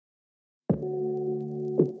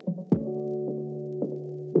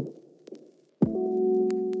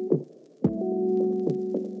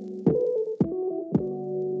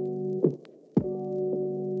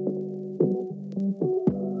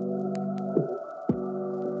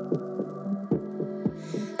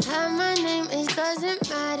Doesn't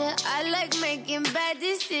matter, I like making bad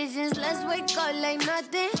decisions. Let's wake up like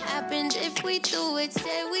nothing happened. If we do it,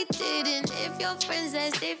 say we didn't. If your friends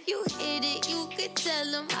asked if you hit it, you could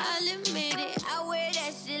tell them I'll admit it. I wear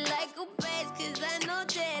that shit like a badge, cause I know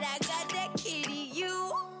that I got that kitty.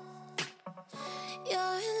 You're in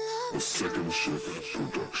love. Second Shift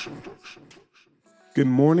Production. Good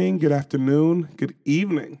morning, good afternoon, good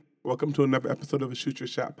evening. Welcome to another episode of the Shoot Your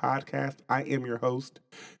Shot podcast. I am your host,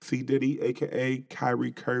 C. Diddy, a.k.a.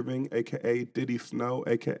 Kyrie Curving, a.k.a. Diddy Snow,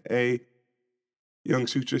 a.k.a. Young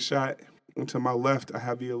Shoot Your Shot. And to my left, I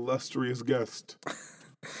have the illustrious guest.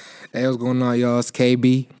 Hey, what's going on, y'all? It's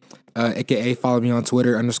KB, a.k.a. follow me on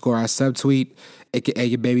Twitter, _I subtweet, a.k.a.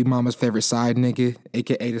 your baby mama's favorite side nigga,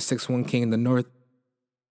 a.k.a. the 6'1" king in the north.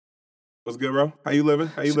 What's good, bro? How you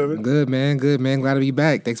living? Good, man. Glad to be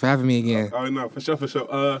back. Thanks for having me again. Oh, no, for sure.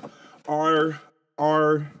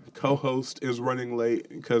 Our co-host is running late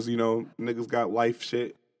because, niggas got life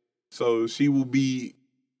shit. So she will be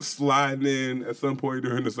sliding in at some point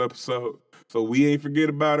during this episode. So we ain't forget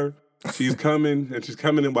about her. She's coming, and she's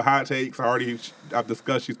coming in with hot takes. I've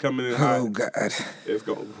discussed she's coming in hot. Oh, God. It's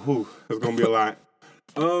going to be a lot.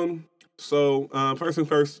 So first things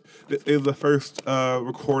first, this is the first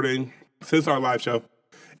recording since our live show.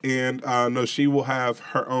 And no, she will have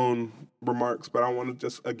her own remarks, but I want to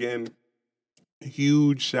just, again,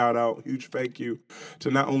 huge shout out, huge thank you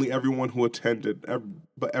to not only everyone who attended,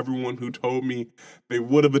 but everyone who told me they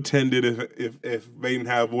would have attended if they didn't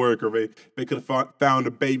have work, or they could have found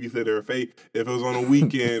a babysitter, if it was on a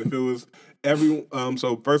weekend, if it was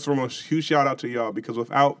so first and foremost, huge shout out to y'all, because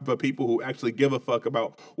without the people who actually give a fuck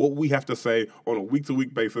about what we have to say on a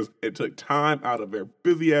week-to-week basis, it took time out of their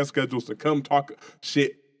busy-ass schedules to come talk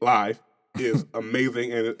shit live is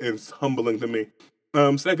amazing, and it's humbling to me.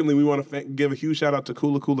 Secondly, we want to give a huge shout out to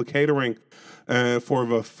Kula Catering for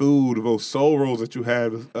the food, those soul rolls that you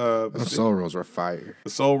had. Those soul rolls were fire. The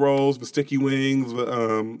soul rolls, the sticky wings,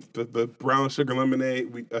 the brown sugar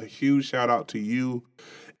lemonade. A huge shout out to you.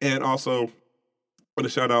 And also, I want to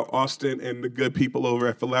shout out Austin and the good people over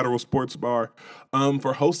at Philateral Sports Bar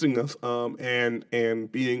for hosting us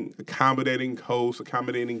and being accommodating hosts,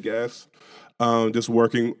 accommodating guests, just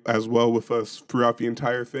working as well with us throughout the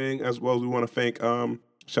entire thing. As well as we want to thank,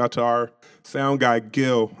 shout out to our sound guy,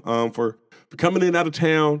 Gil, for coming in out of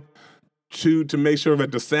town to make sure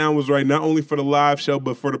that the sound was right, not only for the live show,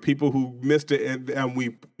 but for the people who missed it, and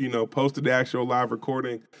we, posted the actual live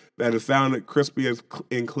recording, that it sounded crispy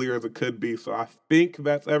and clear as it could be. So I think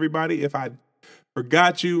that's everybody. If I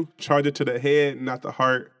forgot you, charge it to the head, not the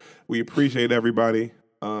heart. We appreciate everybody.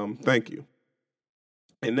 Thank you.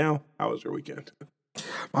 And now, how was your weekend?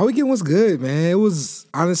 My weekend was good, man. It was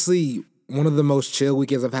honestly one of the most chill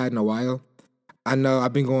weekends I've had in a while. I know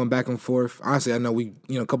I've been going back and forth. Honestly, I know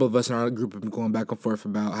a couple of us in our group have been going back and forth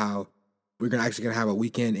about how we're actually gonna have a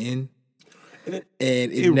weekend in, and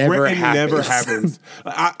it never happens.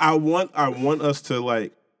 I want us to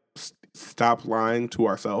stop lying to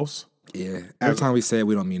ourselves. Yeah, every time we say it,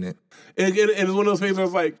 we don't mean it. And it's one of those things where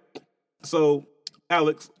it's like, so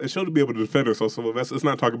Alex, and she'll be able to defend herself. So let's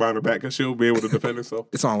not talk about her back, because she'll be able to defend herself.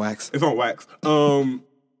 It's on wax. Because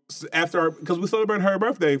we celebrated her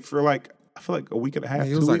birthday for I feel like a week and a half.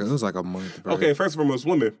 Yeah, it was like a month. Bro. Okay, first and foremost,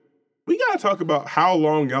 women, we gotta talk about how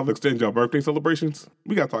long y'all extend y'all birthday celebrations.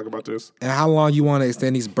 We gotta talk about this. And how long you want to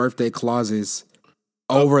extend these birthday clauses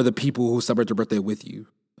over the people who celebrate your birthday with you.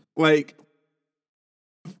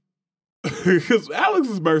 Because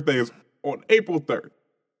Alex's birthday is on April 3rd.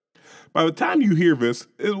 By the time you hear this,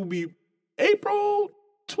 it will be April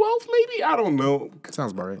 12th, maybe? I don't know.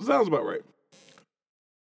 Sounds about right.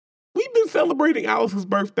 We've been celebrating Alex's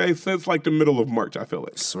birthday since the middle of March, I feel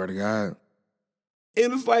like. Swear to God.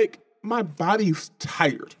 And it's my body's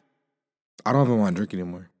tired. I don't even want to drink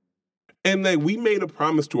anymore. And we made a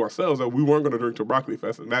promise to ourselves that we weren't going to drink till Broccoli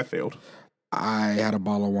Fest, and that failed. I had a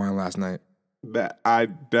bottle of wine last night. That I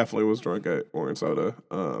definitely was drunk at Orange Soda.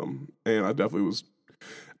 And I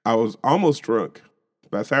was almost drunk.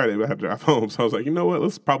 By Saturday, but I had to drive home. So I was like, you know what?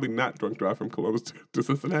 Let's probably not drunk drive from Columbus to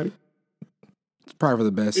Cincinnati. It's probably for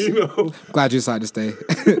the best. Glad you decided to stay.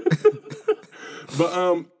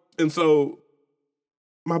 But and so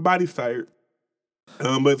my body's tired.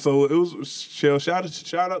 But so it was chill. Shout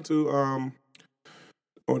out to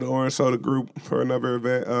on the Orange Soda group for another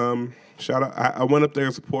event. Shout out! I went up there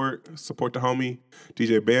to support the homie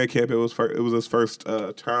DJ Bandcamp. It was his first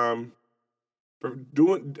time for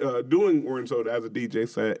doing Orange Soda as a DJ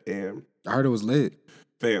set, and I heard it was lit.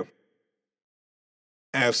 Fam,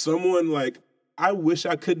 as someone like, I wish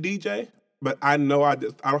I could DJ, but I know I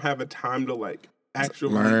don't have the time to like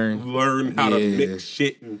actually learn how to mix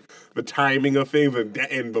shit and the timing of things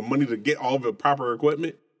and the money to get all the proper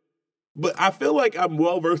equipment. But I feel like I'm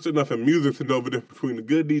well versed enough in music to know the difference between a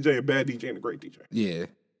good DJ, a bad DJ, and a great DJ. Yeah.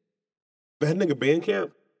 That nigga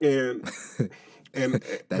Bandcamp and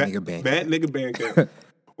that nigga Bandcamp.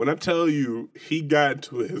 When I tell you he got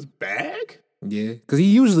into his bag, yeah, because he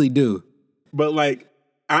usually do. But like,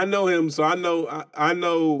 I know him, so I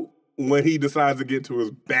know when he decides to get to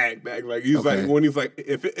his bag. Like he's like when he's like,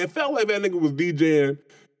 if it felt like that nigga was DJing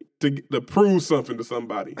to prove something to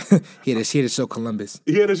somebody. he had to show Columbus.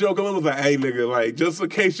 He had to show Columbus like, hey nigga, like just in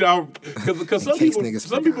case y'all, because some people,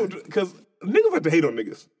 because niggas like to hate on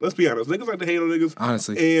niggas. Let's be honest, niggas like to hate on niggas.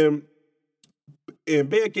 Honestly, and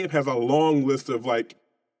Bandcamp has a long list of like,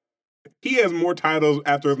 he has more titles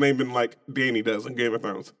after his name than like Dany does in Game of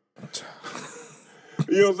Thrones.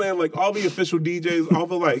 You know what I'm saying? Like all the official DJs, all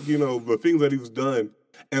the like, you know, the things that he's done.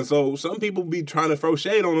 And so some people be trying to throw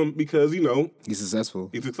shade on him because, you know, he's successful.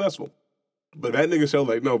 But that nigga show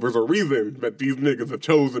like, no, there's a reason that these niggas have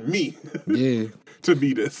chosen me to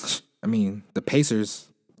be this. I mean, the Pacers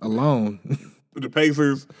alone. The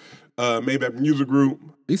Pacers, Maybach Music Group.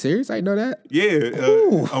 Are you serious? I didn't know that. Yeah.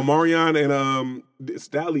 Omarion and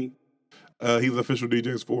Stally, he's official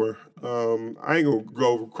DJs for. I ain't gonna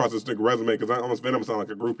go across this nigga resume because I'm gonna sound like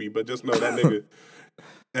a groupie, but just know that nigga,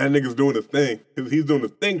 that nigga's doing his thing. He's doing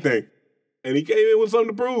his thing. And he came in with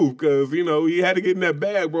something to prove because, you know, he had to get in that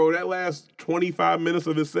bag, bro. That last 25 minutes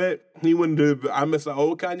of his set, he went to I Miss the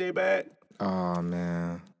Old Kanye bag. Oh,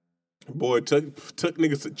 man. Boy, took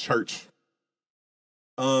niggas to church.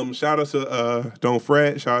 Shout out to Don't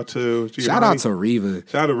Fret. Shout out to Giovanni. Shout out to Reva.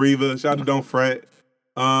 Shout out to Reva. Shout out to Don't Fret.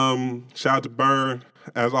 Shout out to Burn,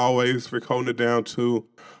 as always, for holding it down too.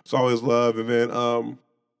 It's always love. And then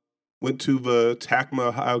went to the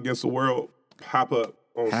TACMA High Against the World pop-up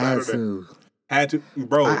on Saturday. Had to,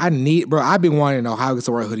 bro. I've been wanting to know How Against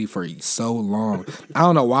the World hoodie for so long. I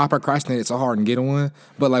don't know why I procrastinated so hard and getting one,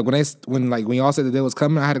 but like when y'all said the day was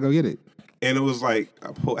coming, I had to go get it. And it was like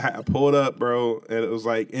I pulled up, bro, and it was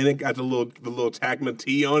like, and it got the little TACMA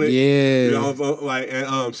T on it. Yeah, you know, like,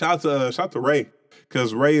 and shout out to Ray,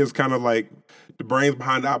 because Ray is kind of like the brains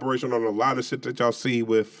behind the operation on a lot of shit that y'all see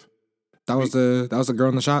with. That was the girl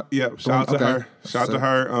in the shop. Yeah, shout out to her. Shout out to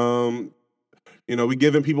her. You know, we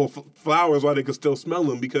giving people flowers while they can still smell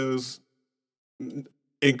them because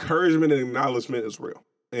encouragement and acknowledgement is real.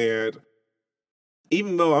 And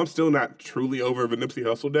even though I'm still not truly over the Nipsey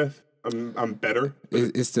Hussle death, I'm better.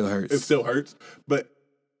 It still hurts. It still hurts. But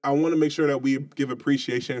I want to make sure that we give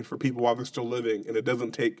appreciation for people while they're still living, and it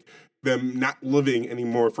doesn't take them not living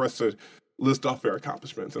anymore for us to list off their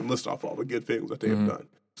accomplishments and list off all the good things that they have done.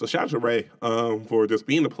 So shout out to Ray for just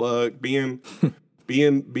being the plug, being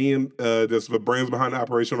just the brains behind the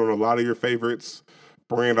operation on a lot of your favorites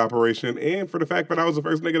brand operation, and for the fact that I was the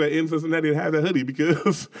first nigga that in Cincinnati to have that hoodie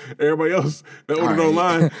because everybody else that ordered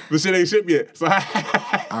online, the shit ain't shipped yet. So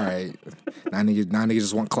all right, now niggas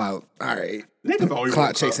just want clout. All right, niggas always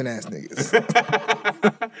clout chasing ass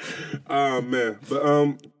niggas. Oh man,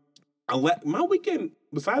 but my weekend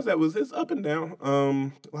besides that was up and down.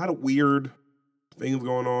 A lot of weird things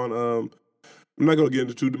going on. I'm not gonna get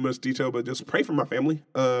into too much detail, but just pray for my family.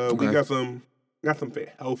 We got some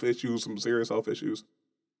health issues, some serious health issues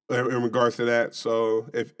in regards to that. So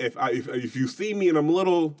if you see me and I'm a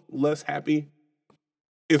little less happy,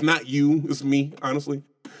 it's not you, it's me, honestly.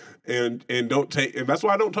 And don't take, and that's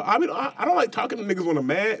why I don't talk. I mean, I don't like talking to niggas when I'm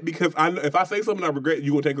mad because if I say something I regret,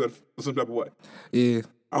 you gonna take it some type of way. Yeah,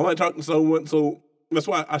 I don't like talking to someone, so that's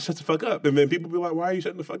why I shut the fuck up. And then people be like, "Why are you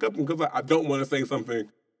shutting the fuck up?" Because I don't want to say something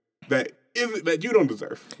that you don't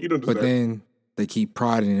deserve. You don't deserve. But then they keep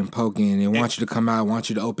prodding and poking and want you to come out, want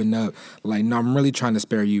you to open up. Like, no, I'm really trying to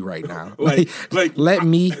spare you right now. like let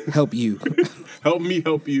me help you. Help me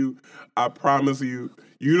help you. I promise you.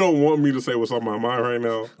 You don't want me to say what's on my mind right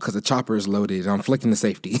now. Because the chopper is loaded. I'm flicking the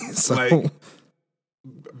safety. So like,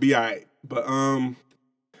 be all right. But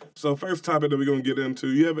so first topic that we're gonna get into.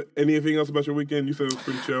 You have anything else about your weekend? You said it was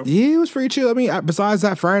pretty chill. Yeah, it was pretty chill. I mean, besides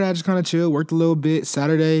that Friday, I just kind of chilled, worked a little bit.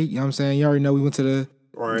 Saturday, you know what I'm saying? You already know we went to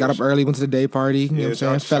Right. Got up early, went to the day party. You know what I'm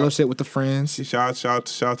saying? shout- Fellowship with the friends. Shout out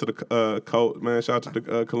to the Colt, man. Shout out to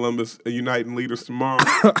the Columbus Uniting Leaders tomorrow.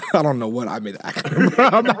 I don't know what I made the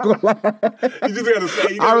acronym. I'm not gonna lie. You just gotta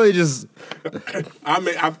say. I really just.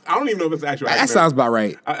 I don't even know if it's actual. That acronym. sounds about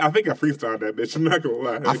right. I think I freestyled that bitch. I'm not gonna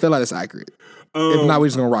lie. I feel like it's accurate. If not, we're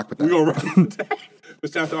just gonna rock with that. We gonna run with that.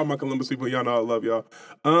 But shout out to all my Columbus people. Y'all know I love y'all.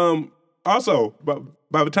 Also,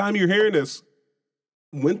 by the time you're hearing this,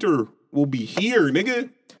 winter will be here, nigga.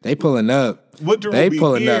 They pulling up. Winter They will be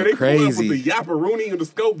pulling here. up They pulling up crazy. with the Yapparoonie and the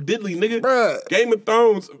Scope Diddley, nigga. Bruh. Game of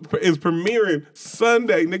Thrones is premiering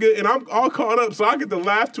Sunday, nigga, and I'm all caught up, so I get to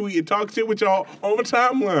laugh, tweet, and talk shit with y'all on the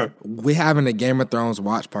timeline. We having a Game of Thrones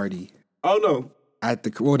watch party Oh no, at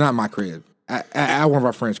the not my crib. At one of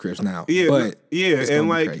our friends' cribs now. yeah, but yeah, it's and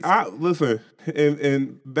gonna be like, crazy. listen,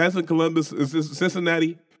 and that's in Columbus, it's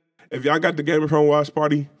Cincinnati. If y'all got the Game of Thrones watch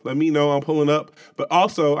party, let me know. I'm pulling up. But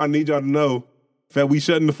also, I need y'all to know that we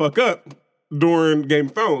shutting the fuck up during Game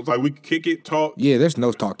of Thrones. Like, we can kick it, talk, Yeah, there's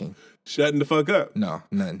no talking. shutting the fuck up. No,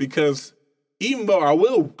 none. Because even though I'm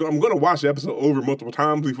going to watch the episode over multiple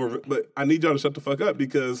times before, but I need y'all to shut the fuck up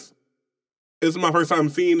because it's my first time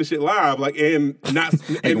seeing the shit live, like, and not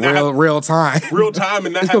Like and not real time. real time,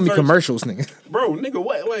 and not It's have gonna be certain- commercials, nigga. bro, nigga,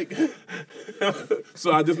 what, like?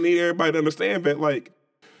 So I just need everybody to understand that, like,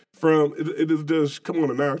 from it is just come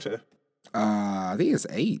on an hour, Chan. I think it's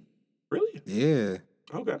 8. Really? Yeah.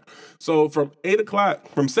 Okay. So from 8 o'clock,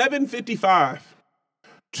 from 7:55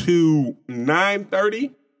 to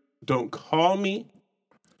 9:30, don't call me.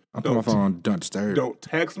 I'm putting my phone on Don't Disturb. Don't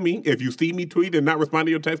text me. If you see me tweet and not respond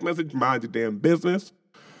to your text message, mind your damn business.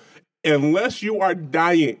 Unless you are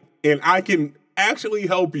dying and I can actually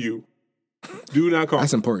help you, do not call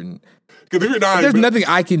That's me. important. Because if you're dying, There's nothing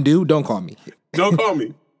I can do. Don't call me. don't call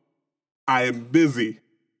me. I am busy.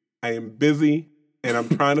 And I'm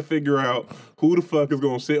trying to figure out who the fuck is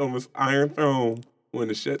going to sit on this Iron Throne when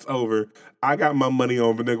the shit's over. I got my money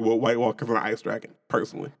on the nigga with White Walkers and Ice Dragon,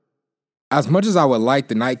 personally. As much as I would like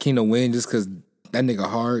the Night King to win just because that nigga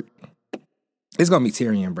hard, it's going to be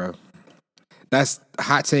Tyrion, bro. That's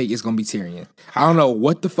hot take. It's going to be Tyrion. I don't know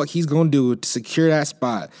what the fuck he's going to do to secure that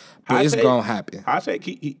spot, but Hot it's take? going to happen. I take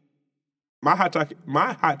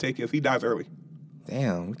my hot take is he dies early.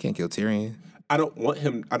 Damn, we can't kill Tyrion. I don't want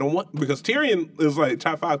him. Because Tyrion is like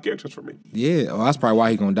top 5 characters for me. Yeah, well, that's probably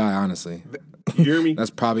why he's going to die, honestly. You hear me? That's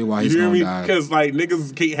probably why You he's hear going me? to die. Because like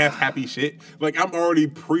niggas can't have happy shit. Like I'm already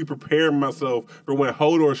pre-preparing myself for when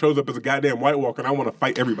Hodor shows up as a goddamn White Walker and I want to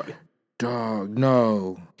fight everybody. Dog,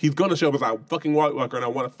 no. He's gonna show up as a fucking White Walker and I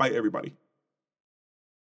want to fight everybody.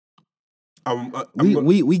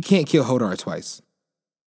 We can't kill Hodor twice.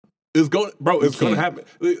 It's going, bro. It's gonna can't.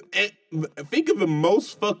 happen. And think of the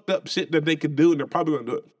most fucked up shit that they could do, and they're probably gonna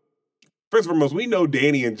do it. First and foremost, we know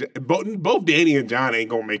Danny and both Danny and John ain't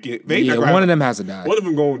gonna make it. Yeah, one of them has to die. One of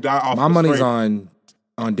them gonna die off. My the money's strength.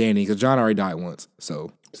 on Danny because John already died once.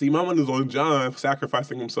 So, See, my money's on John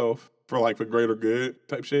sacrificing himself for like the greater good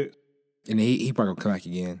type shit. and he probably gonna come back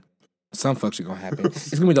again. Some fuck shit gonna happen.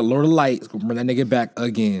 It's gonna be the Lord of Light. It's gonna bring that nigga back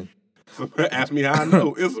again. So ask me how I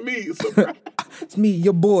know. It's me. Surprise. It's me,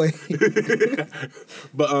 your boy.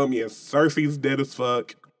 But yeah, Cersei's dead as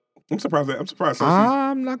fuck. I'm surprised. Cersei's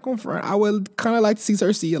I'm not gonna front. I would kind of like to see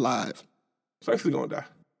Cersei alive. gonna die.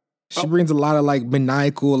 She brings a lot of like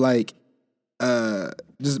maniacal, like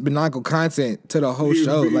just maniacal content to the whole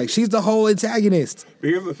show. Like she's the whole antagonist. But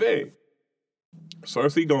here's the thing: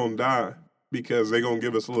 Cersei gonna die because they gonna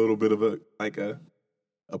give us a little bit of a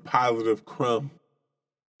positive crumb.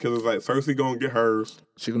 Because it's like Cersei gonna get hers,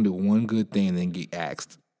 She gonna do one good thing and then get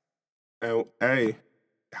axed. and hey,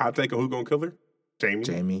 hot take on who's gonna kill her? Jamie.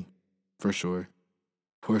 Jamie, for sure,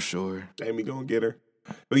 for sure. Jamie gonna get her.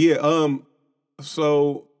 But yeah,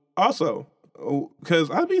 so also, because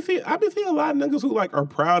I be seeing a lot of niggas who like are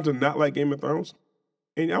proud to not like Game of Thrones,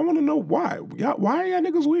 and I want to know why. Why are y'all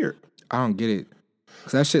niggas weird? I don't get it.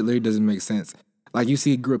 Because that shit literally doesn't make sense. Like, you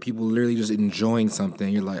see a group of people literally just enjoying something.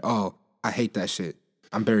 You're like, oh, I hate that shit.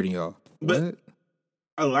 I'm better than y'all. But- What?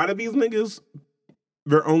 A lot of these niggas,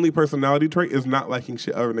 their only personality trait is not liking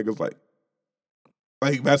shit other niggas like.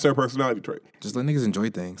 Like, that's their personality trait. Just let niggas enjoy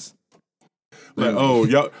things. Like, oh,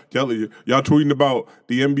 y'all tweeting about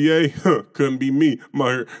the NBA? Huh, couldn't be me. I'm out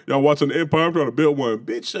here. Y'all watching the Empire? I'm trying to build one.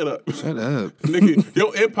 Bitch, shut up. Shut up. Nigga,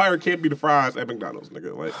 your empire can't be the fries at McDonald's,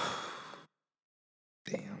 nigga. Like,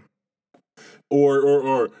 Damn.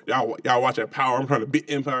 or y'all watching Power? I'm trying to beat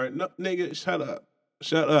Empire. No, nigga, shut up.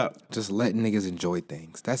 Shut up. Just let niggas enjoy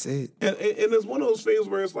things. That's it. And it's one of those things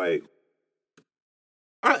where it's like,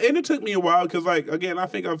 and it took me a while because, like, again, I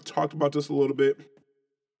think I've talked about this a little bit.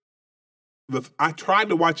 I tried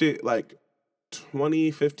to watch it like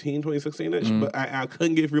 2015, 2016-ish, but I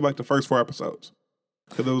couldn't get through like the first 4 episodes.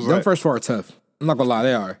 Because it was Them like, first 4 are tough. I'm not gonna lie,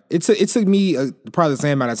 they are. It took me probably the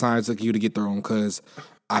same amount of time it took you to get through them because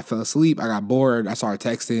I fell asleep, I got bored, I started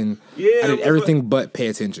texting. Yeah, I did everything but pay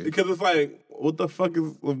attention. because it's like, what the fuck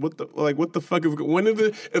is when is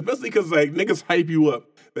it? Especially because like niggas hype you up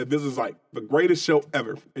that this is like the greatest show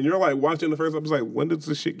ever, and you're like watching the first episode, like when does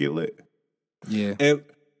this shit get lit? Yeah. And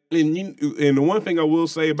the one thing I will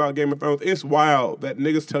say about Game of Thrones, it's wild that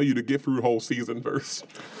niggas tell you to get through the whole season first.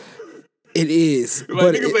 It is. Like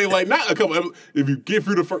but niggas say like not a couple. If you get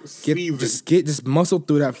through the first season, just muscle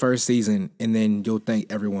through that first season, and then you'll thank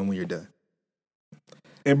everyone when you're done.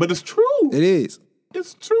 but it's true. It is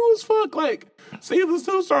It's true as fuck. Like season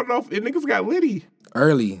 2 started off and niggas got litty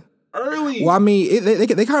early. early. Well, I mean,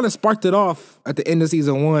 they kind of sparked it off at the end of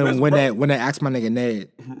season 1 That's when bro- they asked my nigga Ned.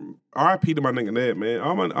 R.I.P. to my nigga Ned, man.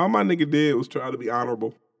 All my nigga did was try to be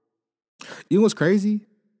honorable. You know what's crazy?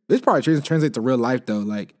 This probably translates to real life though.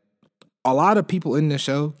 Like a lot of people in this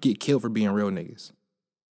show get killed for being real niggas.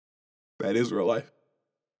 That is real life.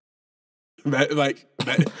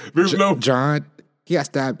 There's no John, he got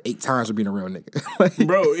stabbed 8 times for being a real nigga. Like,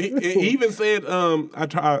 bro. He even said,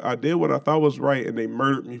 I did what I thought was right, and they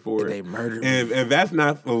murdered me for it. they murdered me. And that's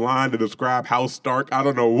not the line to describe House Stark. I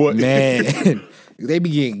don't know what. Man, they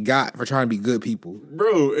be getting got for trying to be good people.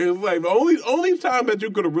 Bro, it's like the only time that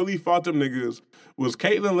you could have really fought them niggas was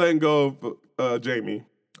Caitlyn letting go of Jamie.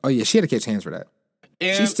 Oh yeah, she had to catch hands for that.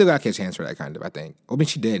 And She still got to catch hands for that, kind of, I think. I mean,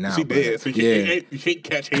 she dead now. she but dead, so you can't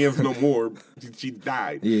catch hands no more. She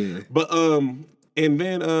died. Yeah. But and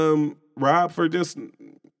then Rob for just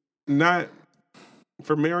not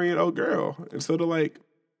for marrying old girl instead of like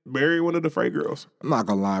marrying one of the Frey girls. I'm not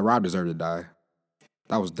gonna lie, Rob deserved to die.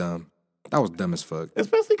 That was dumb. That was dumb as fuck.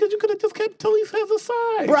 Especially because you could have just kept Talise as a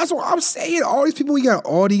side. Bro, that's what I'm saying. All these people, we got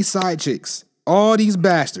all these side chicks, all these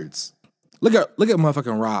bastards. Look at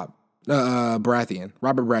motherfucking Rob, Baratheon,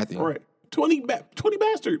 Robert Baratheon. Right. 20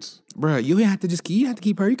 bastards. Bro, you didn't have to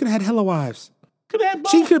keep her. You could have had hella wives. Could have had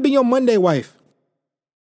both. She could have been your Monday wife.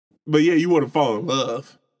 But yeah, you want to fall in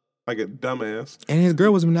love like a dumbass. And his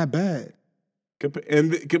girl wasn't that bad.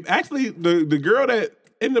 And actually, the girl that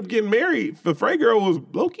ended up getting married, the Frey girl, was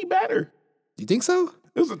low-key better. You think so?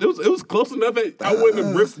 It was close enough that I wouldn't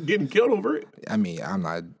have risked getting killed over it. I mean, I'm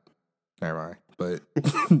not. Never mind. But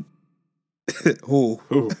who?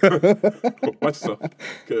 Ooh. Watch yourself,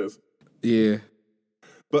 cause. Yeah.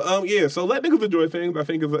 But yeah, so let niggas enjoy things, I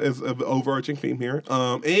think is an overarching theme here.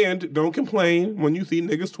 And don't complain when you see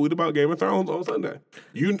niggas tweet about Game of Thrones on Sunday.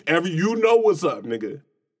 You know what's up, nigga.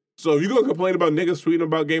 So if you're gonna complain about niggas tweeting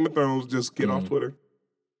about Game of Thrones, just get off Twitter.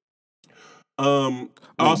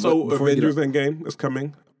 Also, Avengers Endgame is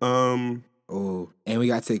coming. Oh, and we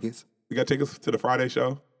got tickets. We got tickets to the Friday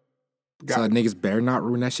show. So niggas better not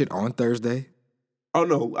ruin that shit on Thursday. Oh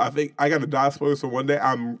no, I think I got to die spoilers for one day.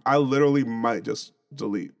 I literally might just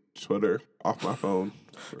delete Twitter off my phone.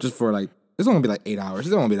 Just for like, it's only gonna be like 8 hours.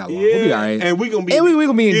 It's gonna be that long. Yeah, We'll be all right. and we gonna be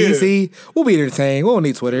in DC. We'll be entertained. We don't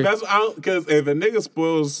need Twitter. That's because if a nigga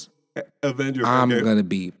spoils Avengers, I'm gonna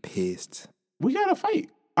be pissed. we gotta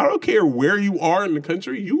fight. I don't care where you are in the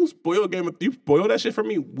country. You spoil that shit for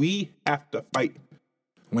me. We have to fight.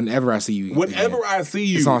 Whenever I see you. Whenever again. I see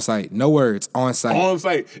you, It's on site. No words. On site. on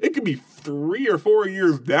site. It could be 3 or 4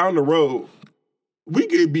 years down the road. We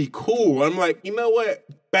could be cool. I'm like, you know what?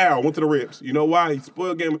 Bow, went to the ribs. You know why? You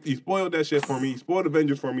spoiled that shit for me. You spoiled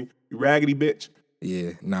Avengers for me. You raggedy bitch.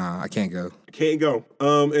 Yeah. Nah, I can't go. Can't go.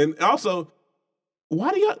 And also,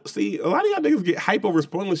 why do y'all see a lot of y'all niggas get hype over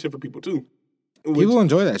spoiling shit for people too? People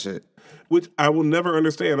enjoy that shit. Which I will never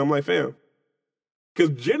understand. I'm like, fam. Because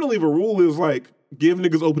generally the rule is like, give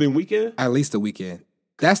niggas opening weekend. At least a weekend.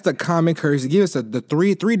 That's the common courtesy. Give us the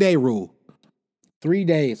 3-day rule. 3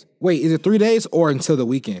 days. Wait, is it 3 days or until the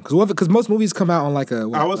weekend? Because most movies come out on like a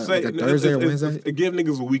I would say like a Thursday or Wednesday. Give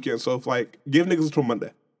niggas a weekend. So if like, give niggas till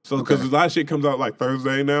Monday. So because a lot of shit comes out like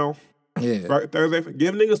Thursday now. Yeah. Right, Thursday.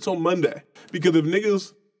 Give niggas till Monday. Because if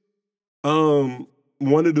niggas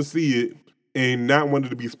wanted to see it and not wanted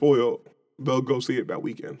to be spoiled, they'll go see it that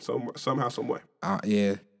weekend somehow, some way.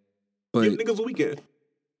 Yeah. Give But niggas a weekend.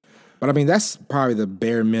 I mean that's probably the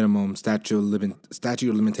bare minimum statute of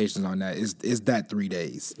limitations on that is that 3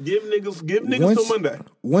 days. Give niggas till Monday.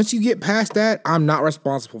 Once you get past that, I'm not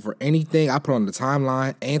responsible for anything I put on the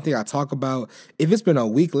timeline, anything I talk about. If it's been a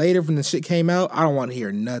week later from the shit came out, I don't want to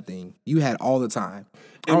hear nothing. You had all the time.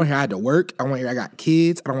 I don't want to hear I had to work. I don't want to hear I got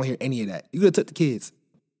kids. I don't want to hear any of that. You could have took the kids.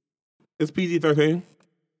 It's PG-13.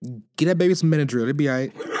 Get that baby some Benadryl. It'll be all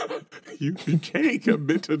right. You can't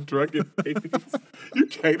commit to drugging babies. You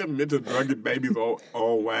can't admit to drugging babies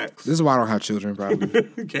on wax. This is why I don't have children, probably.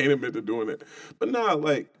 You can't admit to doing it. But nah,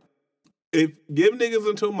 like, if give niggas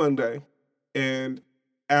until Monday, and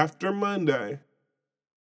after Monday,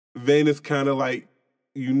 then it's kind of like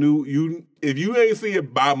if you ain't see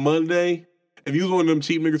it by Monday, if you was one of them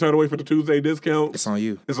cheap niggas trying to wait for the Tuesday discount, It's on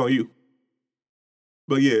you. it's on you.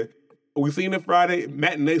 But yeah, we seen it Friday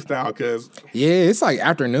matinee style because Yeah, it's like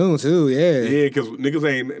afternoon too. Yeah. because niggas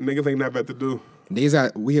ain't that bad to do. We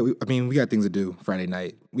got things to do Friday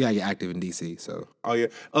night. We gotta get active in DC. So Oh yeah.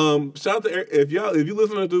 Shout out to if you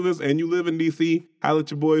listening to this and you live in DC, holla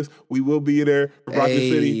at your boys. We will be there for Broccoli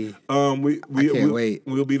City. I can't wait.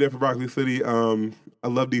 We'll be there for Broccoli City. I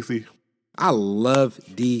love DC. I love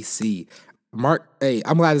DC. Mark, hey,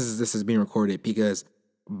 I'm glad this is being recorded because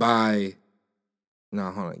by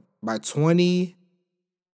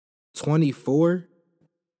 2024,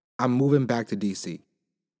 I'm moving back to DC.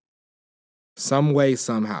 Some way,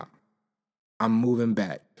 somehow, I'm moving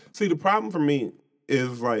back. See, the problem for me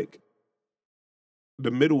is like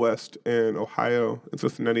the Midwest and Ohio and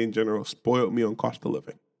Cincinnati in general spoiled me on cost of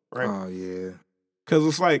living, right? Oh yeah, Because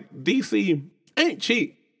it's like DC ain't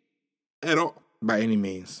cheap at all, by any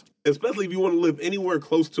means, especially if you want to live anywhere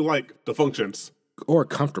close to like the functions, or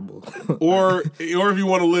comfortable. or if you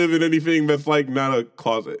want to live in anything that's like not a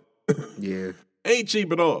closet. Yeah, Ain't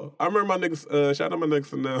cheap at all. I remember my niggas, shout out my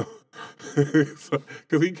niggas now.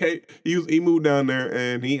 Cause he moved down there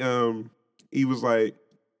and he was like,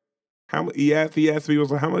 he asked me, he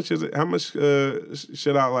was like, how much is it? How much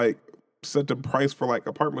should I like set the price for like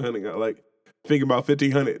apartment hunting? I like thinking about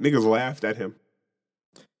 $1,500. Niggas laughed at him.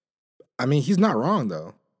 I mean he's not wrong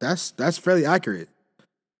though. That's fairly accurate.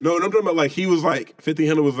 No, I'm talking about like he was like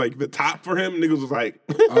 $1,500 was like the top for him. Niggas was like,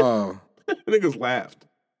 Oh niggas laughed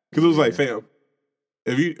because it was like, fam,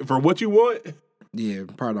 if you for what you want. yeah,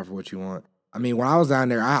 probably not for what you want. I mean, when I was down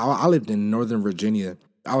there, I lived in Northern Virginia.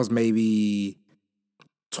 I was maybe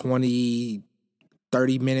 20,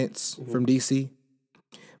 30 minutes from DC.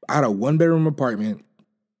 I had a 1-bedroom apartment.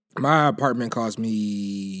 My apartment cost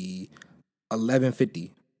me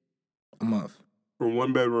 $11.50 a month. For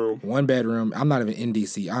 1 bedroom. 1 bedroom. I'm not even in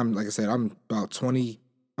DC. I'm like I said, I'm about 20.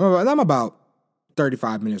 I'm about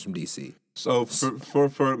 35 minutes from DC. So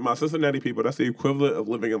for my Cincinnati people, that's the equivalent of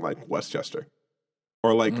living in like Westchester.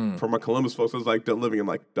 Or like for my Columbus folks, it's like they're living in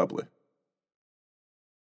like Dublin.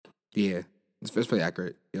 Yeah, it's pretty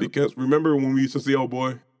accurate. Yep. Because remember when we used to see old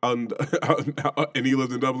boy and he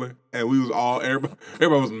lived in Dublin, and we was all everybody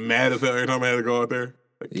was mad as hell every time I had to go out there.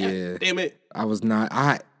 Like, Yeah. damn it. I was not.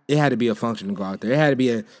 It had to be a function to go out there. It had to be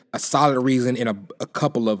a solid reason in a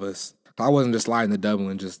couple of us. I wasn't just sliding to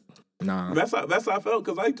Dublin. Just nah. That's how I felt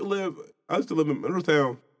because I used to live in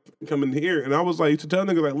Middletown, coming here, and I was like used to tell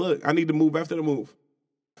niggas like, look, I need to move after the move.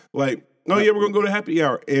 Like, oh yeah, we're gonna go to happy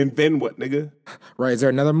hour, and then what, nigga? Right? Is there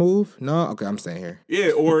another move? No. Okay, I'm staying here.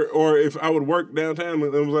 Yeah, or if I would work downtown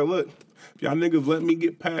and was like, look, if y'all niggas let me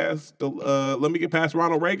get past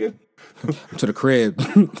Ronald Reagan To the crib.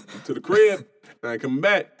 to the crib, and I come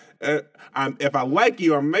back. If I like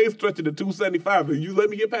you, I may stretch it to 275. If you let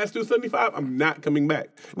me get past 275, I'm not coming back.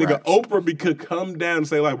 Nigga, Right. Oprah could come down and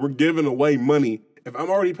say like, we're giving away money. If I'm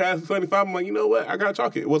already past 275, I'm like, you know what? I gotta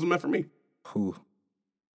chalk it. It wasn't meant for me. Whew.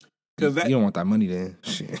 Cause You don't want that money then.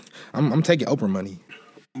 Shit. I'm taking Oprah money.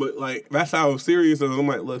 But like that's how serious it was. I'm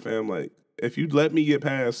like, look, fam, like if you let me get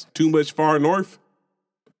past too much far north,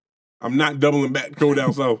 I'm not doubling back, go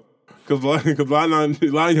down south. Cause a lot of y'all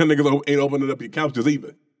niggas ain't opening up your couches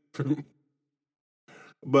either.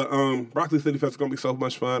 But Broccoli City Fest is gonna be so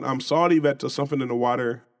much fun. I'm salty that the Something in the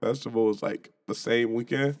Water festival is like the same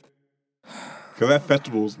weekend. Cause that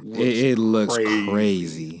festival It looks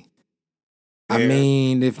crazy. I Yeah.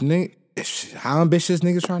 mean, how ambitious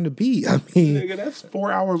niggas trying to be? I mean, Nigga, that's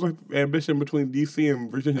 4 hours of ambition between DC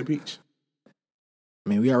and Virginia Beach.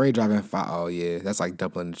 we already driving 5. Oh yeah, that's like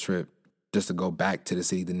doubling the trip just to go back to the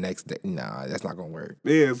city the next day. Nah, that's not gonna work.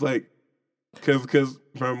 Yeah, it's like cause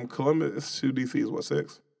from Columbus to DC is what,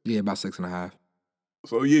 6? Yeah, about 6.5.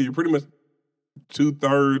 So yeah, you're pretty much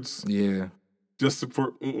 2/3 Yeah. just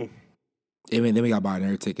for. And then we got to buy an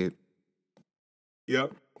air ticket.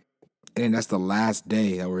 Yep. And that's the last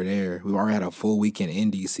day that we're there. We already had a full weekend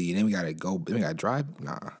in DC. Then we gotta go. Then we gotta drive.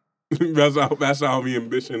 Nah. that's how the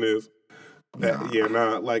ambition is. Nah. Yeah,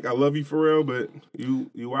 nah. Like I love you for real, but you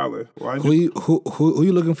wildin'. Why? Who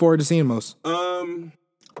you looking forward to seeing most?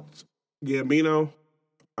 Gambino.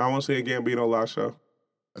 I want to say a Gambino live show.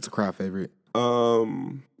 That's a crowd favorite.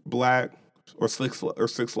 Black or Six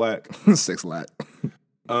Lack. 6 Lat.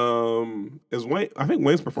 Is Wayne? I think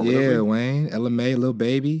Wayne's performing. Yeah, isn't Wayne, LMA, Lil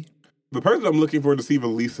Baby. The person I'm looking for to see the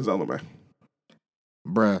least is LMA.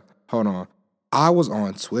 Bruh, hold on. I was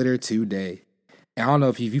on Twitter today. And I don't know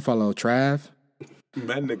if you follow Trav.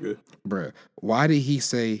 That nigga. Bruh, why did he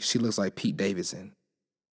say she looks like Pete Davidson?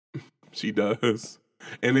 She does.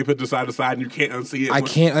 And they put the side to side and you can't unsee it. I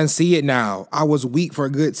can't unsee it now. I was weak for a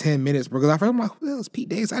good 10 minutes, bro. Because I'm like, who the hell is Pete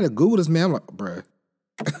Davidson? I had to Google this man. I'm like, bruh.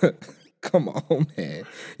 Come on, man.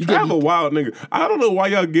 Trav a wild nigga. I don't know why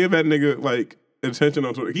y'all give that nigga, like, attention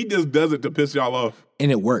on Twitter. He just does it to piss y'all off.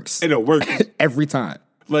 And it works. And it works. Every time.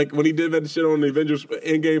 Like, when he did that shit on the Avengers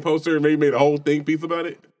Endgame poster and made a whole thing piece about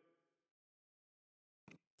it.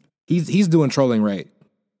 He's doing trolling right.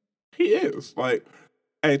 He is. Like,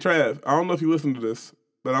 hey, Trav, I don't know if you listen to this,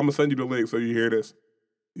 but I'm going to send you the link so you hear this.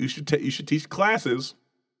 You should teach classes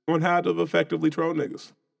on how to effectively troll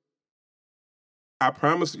niggas. I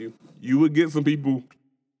promise you, you would get some people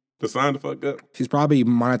to sign the fuck up. He's probably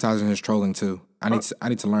monetizing his trolling too. I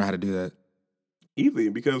need to learn how to do that. Easy,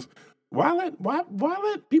 because why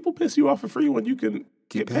let people piss you off for free when you can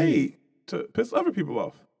get paid to piss other people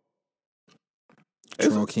off?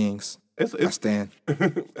 Troll kings. I stand.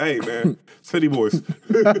 Hey man, city boys.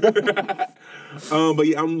 But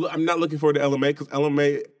yeah, I'm not looking forward to LMA because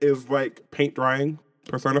LMA is like paint drying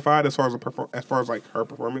personified as far as like her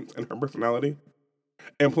performance and her personality.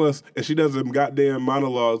 And plus, if she does them goddamn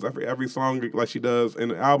monologues after every song like she does in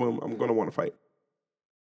the album, I'm gonna want to fight.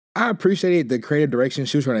 I appreciated the creative direction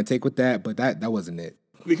she was trying to take with that, but that wasn't it.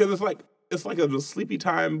 Because it's like a sleepy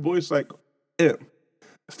time voice, like M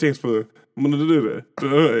stands for and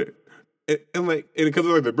because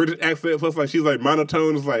of like the British accent, plus like she's like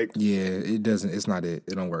monotone, it's like it doesn't. It's not it.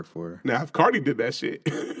 It don't work for her. Now if Cardi did that shit,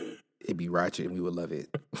 it'd be ratchet, and we would love it.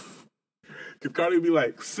 Cause Cardi would be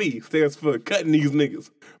like, C stands for cutting these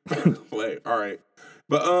niggas. Like, all right,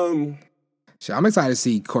 but shit, I'm excited to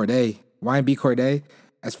see Corday, YB Corday.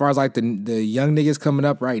 As far as like the young niggas coming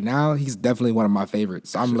up right now, he's definitely one of my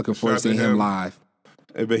favorites. So I'm looking forward to seeing him live.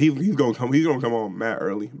 But he's gonna come on mad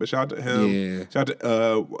early. But shout out to him. Yeah. Shout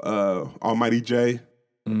out to Almighty J.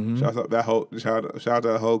 Mm-hmm. Shout out to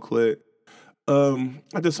that whole clique.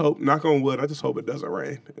 I just hope, knock on wood, I just hope it doesn't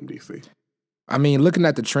rain in DC. I mean, looking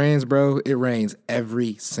at the trends, bro, it rains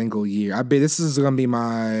every single year. I bet this is gonna be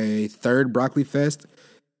my third Broccoli Fest.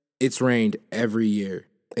 It's rained every year.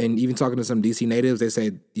 And even talking to some DC natives, they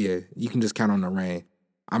say, yeah, you can just count on the rain.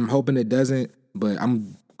 I'm hoping it doesn't, but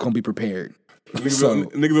I'm gonna be prepared. Niggas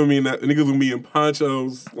gonna be in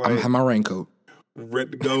ponchos. Like, I'm gonna have my raincoat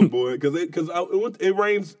ready to go, boy. Because it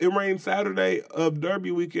rains. It rains Saturday of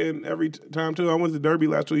Derby weekend every time too. I went to Derby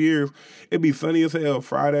last 2 years. It'd be sunny as hell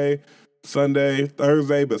Friday, Sunday,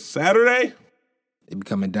 Thursday, but Saturday it be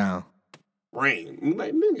coming down. Rain, I'm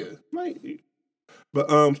like nigga, like.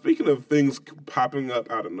 But speaking of things popping up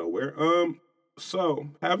out of nowhere, so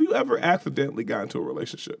have you ever accidentally got into a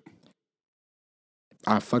relationship?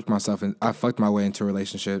 I fucked my way into a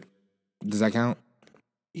relationship. Does that count?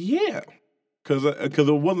 Yeah, because it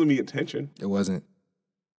wasn't the intention. It wasn't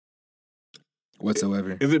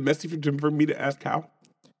whatsoever. Is it messy for me to ask how?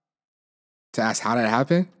 To ask how that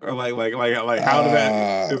happened? Or like how did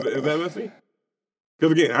that? Is that messy?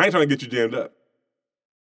 Because again, I ain't trying to get you jammed up.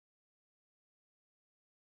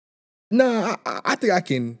 No, I think I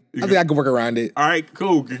can. I think I can work around it. All right,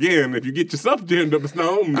 cool. Again, if you get yourself jammed up, it's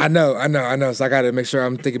not on me. I know. So I got to make sure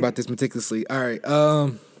I'm thinking about this meticulously. All right.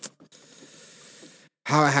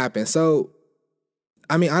 How it happened. So,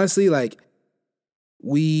 I mean, honestly, like,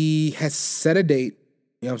 we had set a date,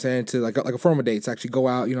 you know what I'm saying, to like a formal date to actually go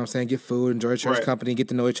out, you know what I'm saying, get food, enjoy each other's company, get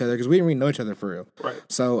to know each other, because we didn't really know each other for real. Right.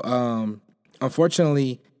 So,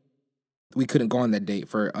 unfortunately, we couldn't go on that date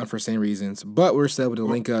for unforeseen reasons, but we're still able to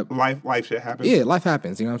link up. Life shit happens. Yeah, life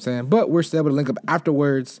happens, you know what I'm saying? But we're still able to link up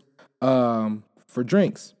afterwards for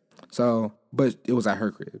drinks. So, but it was at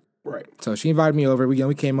her crib. Right. So she invited me over.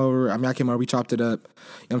 We came over. I came over. We chopped it up. You know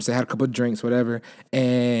what I'm saying? Had a couple of drinks, whatever.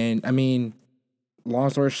 And, I mean,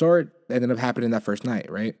 long story short, it ended up happening that first night,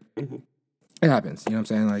 right? Mm-hmm. It happens. You know what I'm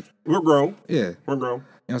saying? Like, we're grown. Yeah. We're grown. You know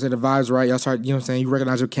what I'm saying? The vibe's right. Y'all start, you know what I'm saying? You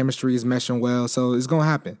recognize your chemistry is meshing well. So it's going to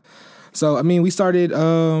happen. So, I mean, we started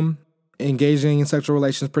engaging in sexual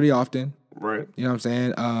relations pretty often. Right. You know what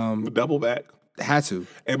I'm saying? Double back. Had to.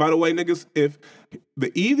 And by the way, niggas, if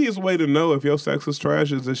the easiest way to know if your sex is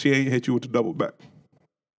trash is that she ain't hit you with the double back.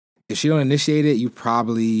 If she don't initiate it, you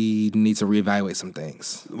probably need to reevaluate some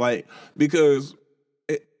things. Like, because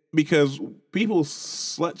people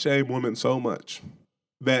slut shame women so much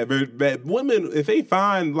that women, if they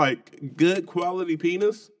find like good quality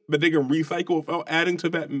penis that they can recycle without adding to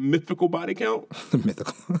that mythical body count.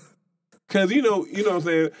 Mythical. Because you know what I'm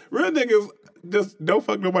saying? Real niggas just don't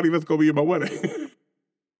fuck nobody that's gonna be in my wedding.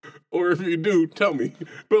 Or if you do, tell me.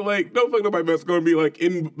 But like, don't fuck nobody that's going to be like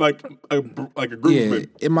in like a group. Yeah,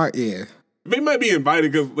 it might. Yeah, They might be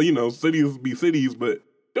invited because cities be cities, but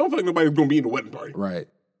don't fuck nobody who's going to be in the wedding party. right.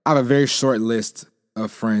 I have a very short list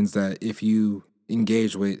of friends that if you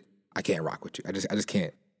engage with, I can't rock with you. I just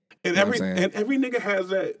can't. And You know what I'm saying? every nigga has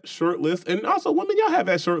that short list, and also women, y'all have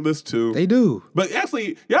that short list too. They do. But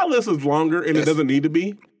actually, y'all list is longer, and it doesn't need to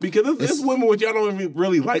be because it's women which y'all don't even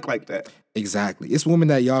really like that. Exactly. It's women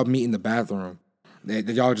that y'all meet in the bathroom that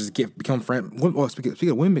y'all just become friends. Well, speaking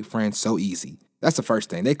of women, make friends so easy. That's the first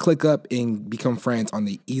thing. They click up and become friends on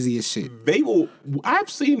the easiest shit. They will. I've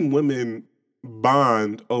seen women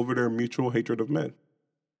bond over their mutual hatred of men.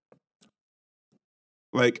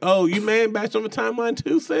 Like, oh, you man batch on the timeline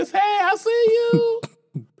too, sis. Hey, I see you.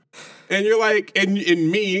 And you're like, and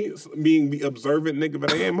me being the observant nigga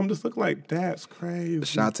that I am, I'm just looking like, that's crazy.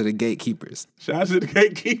 Shout out to the gatekeepers. Shout out to the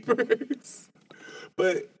gatekeepers.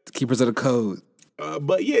 But The keepers of the code.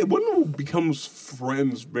 but yeah, women becomes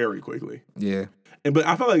friends very quickly. Yeah. But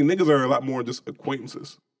I feel like niggas are a lot more just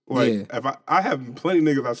acquaintances. Like Yeah. if I have plenty of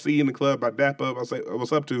niggas I see in the club, I dap up, I say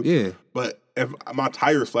what's up to. Yeah. But if my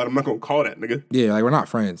tire's flat, I'm not gonna call that nigga. Yeah, like we're not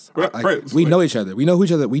friends. We're not Like, friends. We Like- know each other. We know who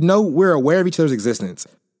each other. We know we're aware of each other's existence,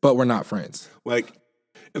 but we're not friends. Like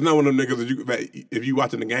it's not one of them niggas that if you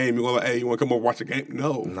watching the game, you're like, hey, you wanna come over watch the game?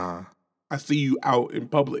 No. Nah. I see you out in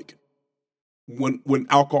public when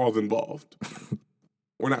alcohol's involved.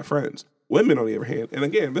 We're not friends. Women, on the other hand, and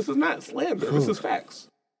again, this is not slander. This is facts.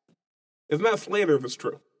 It's not slander if it's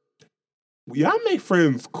true. Y'all make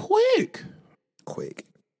friends quick. Quick.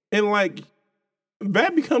 And like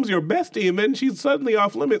that becomes your bestie, and then she's suddenly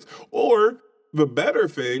off limits. Or the better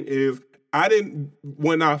thing is,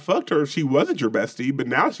 when I fucked her, she wasn't your bestie, but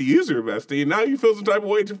now she is your bestie, and now you feel some type of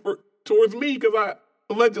way towards me because I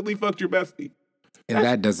allegedly fucked your bestie. And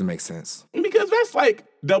that doesn't make sense. Because that's like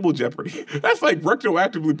double jeopardy. That's like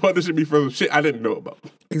retroactively punishing me for some shit I didn't know about.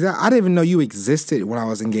 Exactly. I didn't even know you existed when I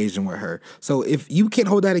was engaging with her. So if you can't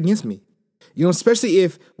hold that against me, especially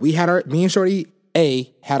if me and Shorty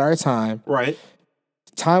A had our time. Right.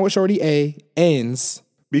 Time with Shorty A ends.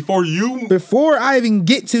 Before I even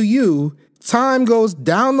get to you, time goes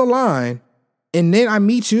down the line, and then I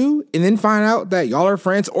meet you, and then find out that y'all are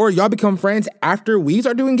friends, or y'all become friends after we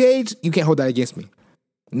start to engage. You can't hold that against me.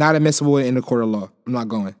 Not admissible in the court of law. I'm not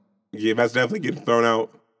going. Yeah, that's definitely getting thrown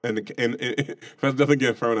out. And that's definitely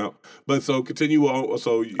getting thrown out. But so continue on.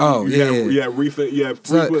 So you have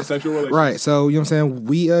frequent sexual relations. Right. So you know what I'm saying?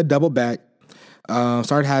 We doubled back.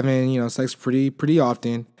 Started having, sex pretty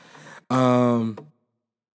often. And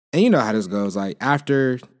you know how this goes. Like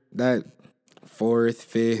after that 4th,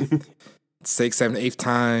 5th, 6th, 7th, 8th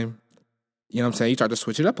time, you know what I'm saying? You start to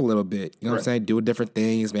switch it up a little bit. You know what I'm saying? Do different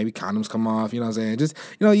things. Maybe condoms come off. You know what I'm saying? Just,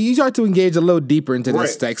 you start to engage a little deeper into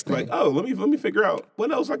this sex thing. Like, oh, let me figure out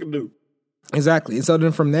what else I can do. Exactly. And so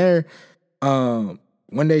then from there,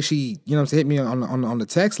 one day she, hit me on the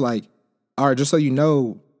text like, all right, just so you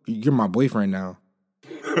know, you're my boyfriend now.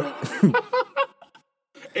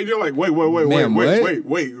 And you're like, wait.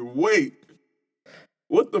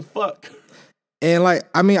 What the fuck? And like,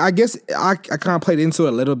 I mean, I guess I kind of played into it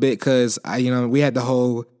a little bit because we had the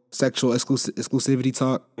whole sexual exclusivity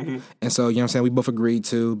talk. Mm-hmm. And so, we both agreed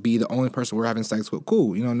to be the only person we're having sex with.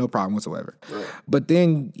 Cool, no problem whatsoever. Right. But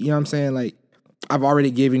then, like, I've already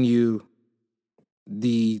given you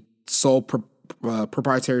the sole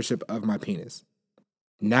proprietorship of my penis.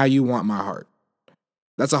 Now you want my heart.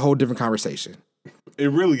 That's a whole different conversation.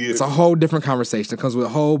 It really is. It's a whole different conversation. It comes with a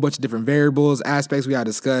whole bunch of different variables, aspects we gotta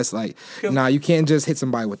discuss. Like, you can't just hit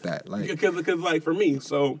somebody with that. Like, because like for me,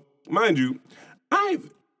 so mind you, I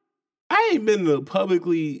ain't been in a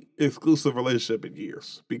publicly exclusive relationship in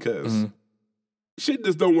years because shit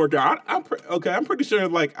just don't work out. I'm pretty sure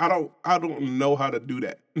like I don't know how to do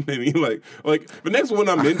that. Maybe like the next one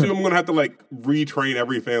I'm into, I'm gonna have to like retrain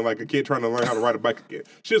everything like a kid trying to learn how to ride a bike again.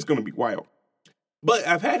 Shit's gonna be wild. But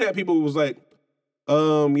I've had people who was like,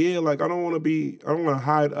 like I don't want to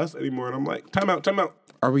hide us anymore. And I'm like, time out.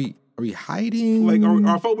 Are we hiding? Like,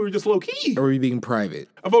 I thought we were just low key. Or are we being private?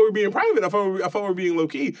 I thought we were being private. I thought we were being low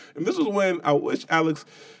key. And this is when I wish Alex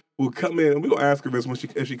would come in, and we're gonna ask her this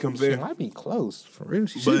if she comes in. She might be close. For real,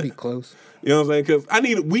 she should be close. You know what I'm saying?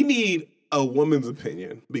 Because we need a woman's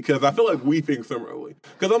opinion because I feel like we think similarly.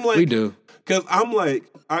 Because I'm like, we do. Because I'm like,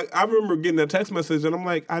 I remember getting a text message, and I'm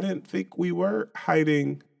like, I didn't think we were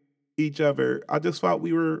hiding each other. I just thought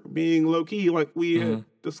we were being low key, like we had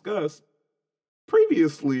discussed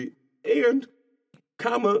previously. And,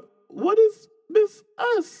 what is this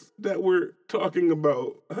us that we're talking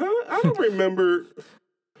about? Huh? I don't remember.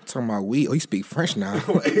 Talking about we. Oh, you speak French now.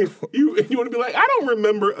 you want to be like, I don't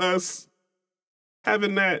remember us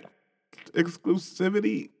having that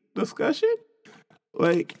exclusivity discussion.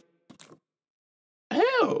 Like,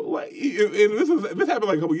 hell, like, and this happened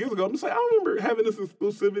like a couple years ago. I'm just like, I don't remember having this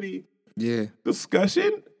exclusivity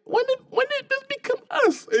discussion. When did this become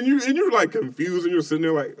us? And you're like confused, and you're sitting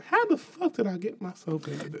there like, how the fuck did I get myself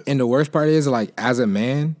into this? And the worst part is, like, as a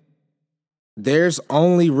man, there's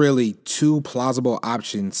only really two plausible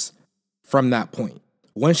options from that point.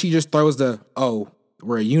 When she just throws the, oh,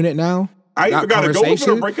 we're a unit now. I either gotta go with it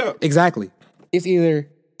or break up. Exactly. It's either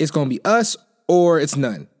it's gonna be us or it's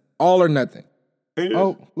none. All or nothing.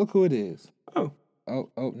 Oh, look who it is. Oh,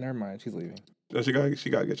 never mind. She's leaving. No, she gotta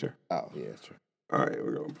get you. Oh, yeah, that's true. All right,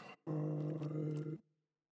 we're going.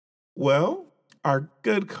 Well, our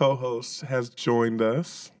good co-host has joined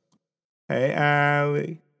us. Hey,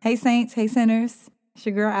 Allie. Hey, Saints. Hey, sinners. It's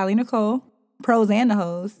your girl, Allie Nicole. Pros and the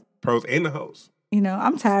hoes. Pros and the hoes. You know,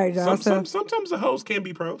 I'm tired, y'all. Sometimes the hoes can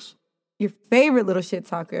be pros. Your favorite little shit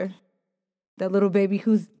talker. That little baby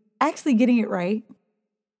who's actually getting it right.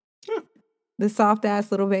 Yeah. The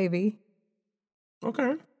soft-ass little baby.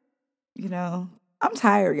 Okay. You know, I'm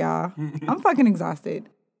tired, y'all. I'm fucking exhausted.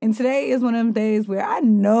 And today is one of them days where I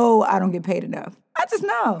know I don't get paid enough. I just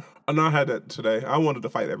know. I know I had that today. I wanted to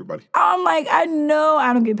fight everybody. I'm like, I know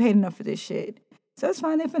I don't get paid enough for this shit. So it's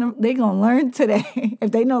fine. They gonna learn today.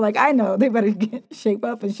 If they know like I know, they better shape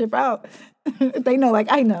up and ship out. If they know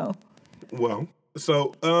like I know. Well,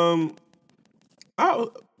 so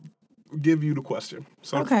I'll give you the question.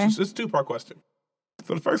 So okay. It's a 2-part question.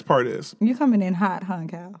 So the first part is, you coming in hot, huh,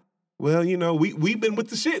 Cal? Well, you know, we've been with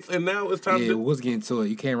the shits, and now it's time to... Yeah, let's get into it.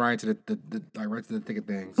 You came right into right to the thick of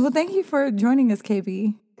things. Well, thank you for joining us,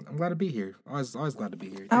 KB. I'm glad to be here. Always glad to be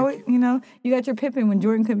here. You know, you got your Pippin when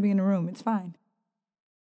Jordan couldn't be in the room. It's fine.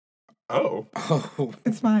 Oh.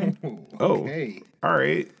 It's fine. Okay. All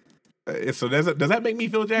right. So does that make me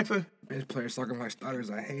Phil Jackson? Bench players talking like starters.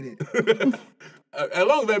 I hate it. As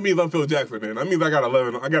long as that means I'm Phil Jackson, then that means I got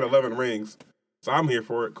 11 rings. So I'm here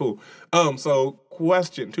for it. Cool. So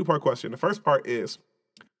question, 2-part question. The first part is,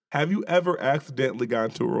 have you ever accidentally got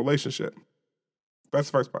into a relationship? That's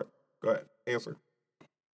the first part. Go ahead. Answer.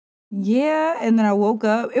 Yeah, and then I woke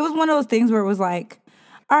up. It was one of those things where it was like,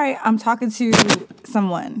 all right, I'm talking to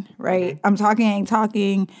someone, right? I'm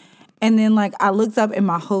talking, and then like I looked up and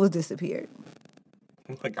my hose disappeared.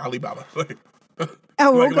 Like Alibaba. I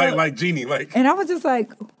woke up, like Genie. And I was just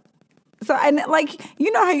like... So, and like,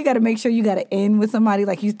 you know how you got to make sure you got to end with somebody,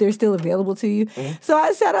 like they're still available to you. Mm-hmm. So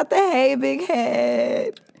I shot out the hey, big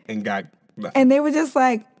head. And got nothing. And they were just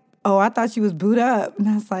like, oh, I thought you was booed up. And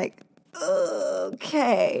I was like,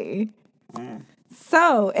 okay. Mm.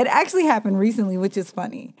 So it actually happened recently, which is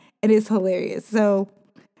funny. It is hilarious. So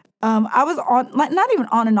I was on, like, not even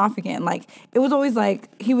on and off again. Like, it was always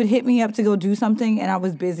like he would hit me up to go do something and I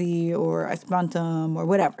was busy or I spunt him or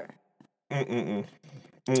whatever.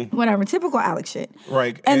 Whatever, typical Alex shit.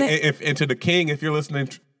 Right. And to the king, if you're listening,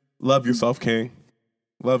 love yourself, king.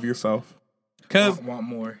 Love yourself. Because want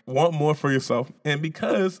more. Want more for yourself. And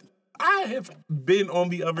because I have been on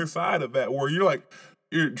the other side of that, where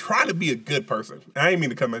you're trying to be a good person. I ain't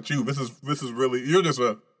mean to come at you. This is really, you're just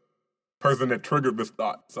a person that triggered this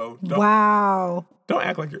thought. So don't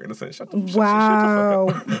act like you're innocent. Shut the fuck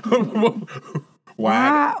up.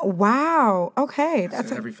 Wow. Okay.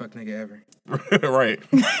 That's every fuck nigga ever. Right.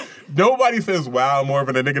 Nobody says wow more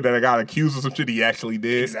than a nigga that got accused of some shit he actually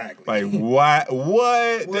did. Exactly. Like,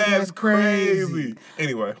 what? That's crazy.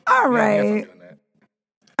 Anyway. All right.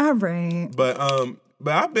 But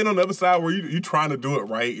I've been on the other side where you're trying to do it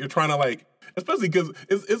right. You're trying to, like, especially because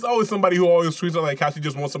it's always somebody who always treats it like how she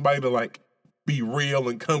just wants somebody to, like, be real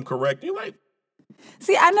and come correct. You're like...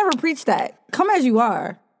 See, I never preached that. Come as you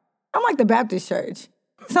are. I'm like the Baptist church.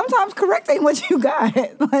 Sometimes correct ain't what you got.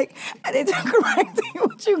 Like, it's correct ain't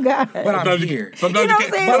what you got. But I'm here. Sometimes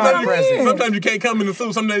you can't come in the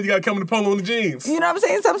suit. Sometimes you got to come in the polo and the jeans. You know what I'm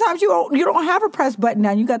saying? Sometimes you don't have a press button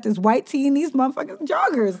down. You got this white tee and these motherfucking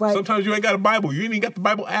joggers. Like, sometimes you ain't got a Bible. You ain't even got the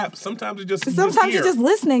Bible app. Sometimes you're just you're just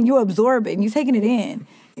listening. You absorb it and you're taking it in.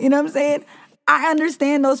 You know what I'm saying? I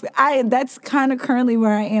understand those. That's kind of currently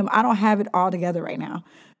where I am. I don't have it all together right now.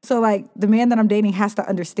 So, like, the man that I'm dating has to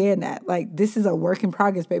understand that. Like, this is a work in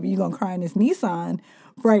progress, baby. You're going to cry in this Nissan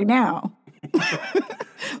right now.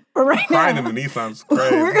 For right Crying now. in the Nissan's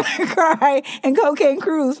crazy. We're going to cry and cocaine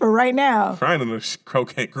cruise for right now. Crying in the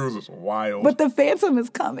cocaine cruise is wild. But the Phantom is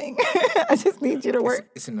coming. I just need you to work.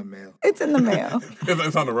 It's in the mail. It's in the mail.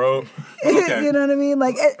 It's on the road. Okay. You know what I mean?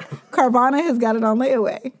 Like, Carvana has got it on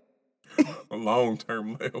layaway. A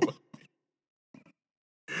long-term layaway.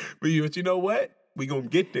 But you know what? We gonna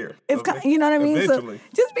get there. It's you know what I mean. Eventually. So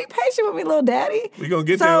just be patient with me, little daddy. We gonna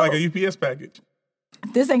get there like a UPS package.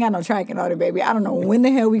 This ain't got no tracking on it, baby. I don't know when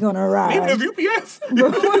the hell we gonna arrive. Even if UPS.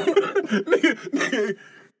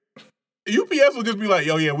 UPS will just be like,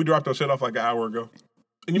 yo, yeah, we dropped our shit off like an hour ago.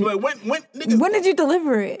 And you be like, when, nigga? When did you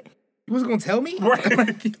deliver it? You wasn't gonna tell me?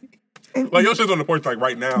 Right. Like, your shit's on the porch, like,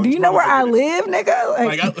 right now. Do you know where I live, nigga?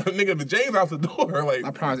 Like, nigga, the James out the door. Like,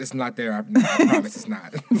 I promise it's not there. I promise it's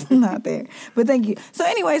not. It's not there. But thank you. So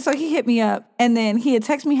anyway, so he hit me up, and then he had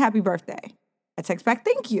texted me happy birthday. I text back,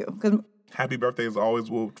 thank you. Because happy birthday is always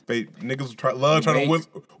fake. Niggas trying to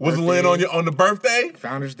whistle in on the birthday.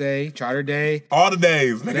 Founders Day, Charter Day. All the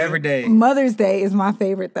days. Nigga. Whatever day. Mother's Day is my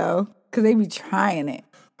favorite, though, because they be trying it.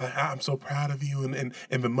 I'm so proud of you and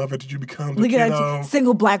the mother that you become. Look at that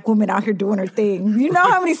single black woman out here doing her thing. You know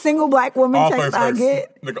how many single black women texts I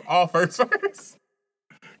get? Nigga, all first.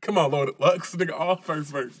 Come on, Lord Lux. Nigga, all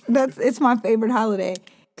first. It's my favorite holiday.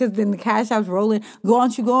 Because then the cash app's rolling. Why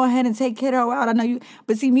don't you go ahead and take kiddo out? I know you.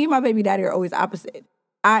 But see, me and my baby daddy are always opposite.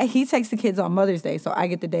 He takes the kids on Mother's Day, so I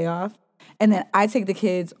get the day off. And then I take the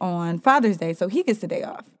kids on Father's Day, so he gets the day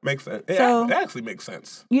off. Makes sense. It actually makes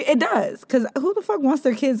sense. It does. Because who the fuck wants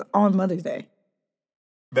their kids on Mother's Day?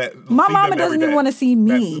 My mama doesn't even want to see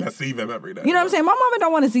me. That see them every day. You know what I'm saying? My mama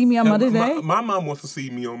don't want to see me on Mother's Day. My mom wants to see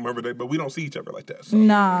me on Mother's Day, but we don't see each other like that. So.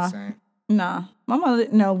 Nah. My mother,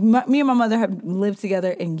 no. Me and my mother have lived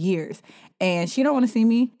together in years, and she don't want to see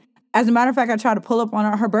me. As a matter of fact, I tried to pull up on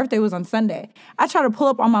her. Her birthday was on Sunday. I tried to pull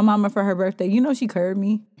up on my mama for her birthday. You know she curved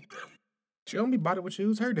me. She only bought it with you. It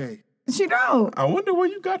was her day. She don't. I wonder where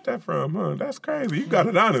you got that from, huh? That's crazy. You got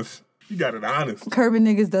it honest. Curving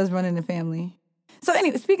niggas does run in the family. So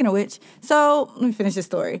anyway, speaking of which, so let me finish the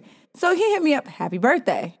story. So he hit me up, happy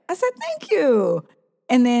birthday. I said, thank you.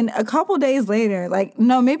 And then a couple days later, my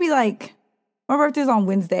birthday's on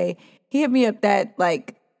Wednesday. He hit me up that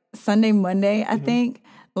Sunday, Monday, I think.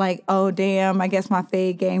 Like, oh damn, I guess my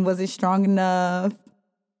fade game wasn't strong enough.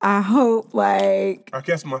 I hope I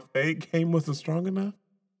guess my fade game wasn't strong enough.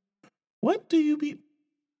 What do you be?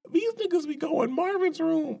 These niggas be going Marvin's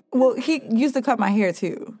room. Well, he used to cut my hair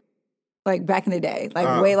too. Back in the day.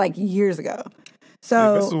 Years ago.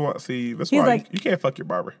 So this is why you can't fuck your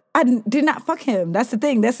barber. I did not fuck him. That's the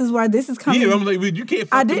thing. This is where this is coming. Yeah, I'm like, you can't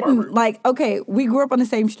fuck the barber. Okay, we grew up on the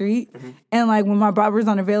same street, and when my barber's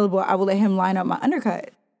unavailable, I would let him line up my undercut.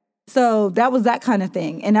 So that was that kind of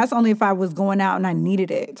thing. And that's only if I was going out and I needed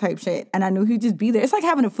it type shit. And I knew he'd just be there. It's like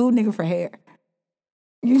having a food nigga for hair.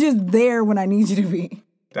 You're just there when I need you to be.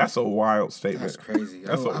 That's a wild statement. That's crazy.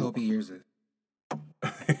 I hope he hears it.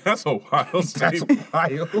 That's a wild statement.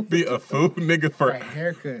 That's wild. Be a food nigga for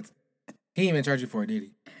haircuts. He didn't even charge you for it, did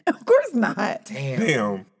he? Of course not.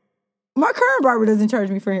 Damn. My current barber doesn't charge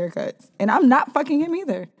me for haircuts. And I'm not fucking him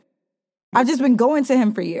either. I've just been going to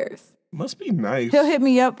him for years. Must be nice. He'll hit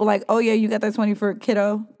me up oh yeah, you got that 20 for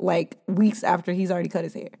kiddo, weeks after he's already cut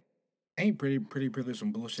his hair. Ain't pretty privilege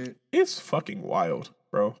some bullshit. It's fucking wild,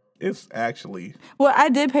 bro. It's actually... Well, I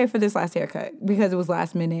did pay for this last haircut because it was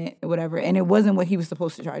last minute or whatever, and it wasn't what he was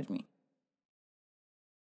supposed to charge me.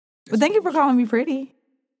 But thank you for calling me pretty.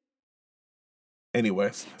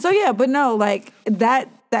 Anyways. So yeah, but no, that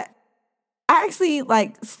I actually, it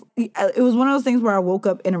was one of those things where I woke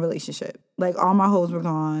up in a relationship. All my hoes were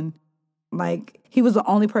gone. He was the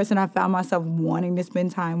only person I found myself wanting to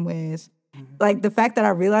spend time with. The fact that I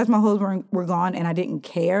realized my hoes were gone and I didn't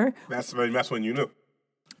care. That's when you knew.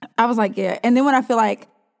 I was like, yeah. And then when I feel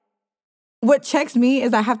what checks me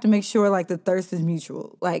is I have to make sure the thirst is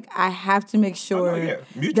mutual. I have to make sure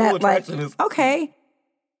mutual attraction is okay.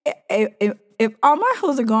 If all my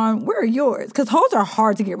hoes are gone, where are yours? Because hoes are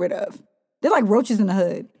hard to get rid of. They're like roaches in the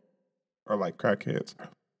hood. Or like crackheads.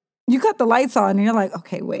 You cut the lights on and you're like,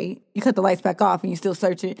 okay, wait. You cut the lights back off and you still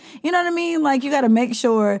searching. You know what I mean? You got to make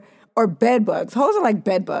sure. Or bed bugs. Hoes are like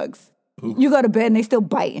bed bugs. Ooh. You go to bed and they still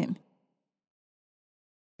biting.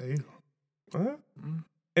 Hey.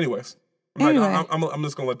 Anyways. I'm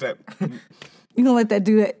just going to let that. You're going to let that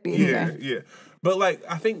do that? Anyway. Yeah. But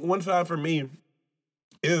I think one side for me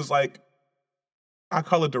is I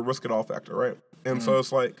call it the risk it all factor, right? And so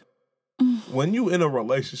it's when you in a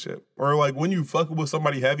relationship or when you fuck with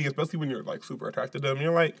somebody heavy, especially when you're super attracted to them,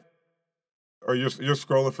 you're or you're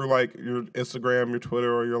scrolling through your Instagram, your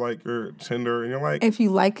Twitter, or your Tinder, and you're if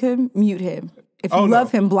you like him, mute him. If you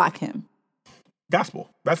love him, block him. Gospel.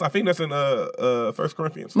 I think that's in 1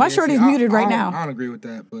 Corinthians. My shorty's muted right now. I don't agree with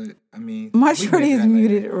that, but I mean, my shorty is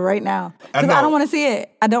muted right now because I don't want to see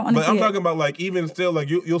it. I don't want to see it. But I'm talking about even still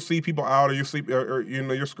you'll see people out or you sleep or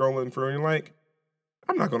you're scrolling through and you're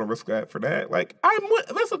I'm not gonna risk that for that.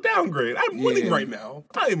 That's a downgrade. I'm winning right now.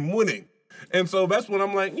 I'm winning. And so that's when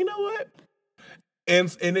I'm like, you know what? And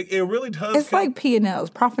it really does. It's like P&Ls,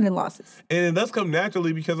 profit and losses. And it does come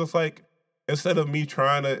naturally because it's like, instead of me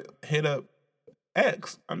trying to hit up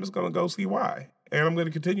X, I'm just going to go see Y. And I'm going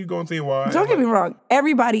to continue going see Y. Don't get me wrong.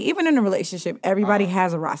 Everybody, even in a relationship, everybody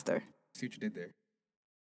has a roster. See what you did there.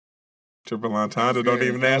 Triple entendre, don't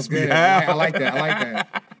even That was ask me good. how. I like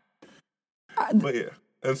that. But yeah.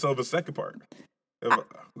 And so the second part. Go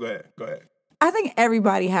ahead. I think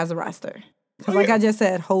everybody has a roster. Because like I just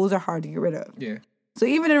said, hoes are hard to get rid of. Yeah. So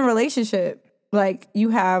even in a relationship, like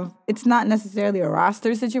it's not necessarily a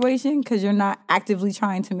roster situation because you're not actively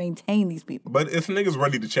trying to maintain these people. But it's niggas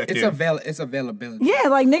ready to check in. It's availability. Yeah,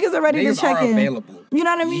 like niggas are ready to check in. Available. You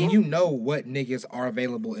know what I mean? You know what niggas are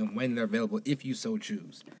available and when they're available if you so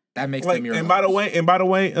choose. That makes them your and by the way,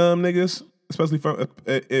 niggas, especially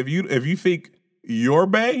if you think your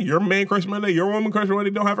man crush Monday, your woman crush Monday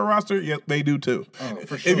don't have a roster, yeah, they do too. Oh,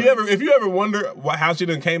 for sure. If you ever wonder how she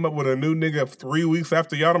done came up with a new nigga 3 weeks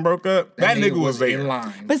after y'all done broke up, that nigga was there. in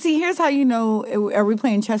line. But see, here's how you know, are we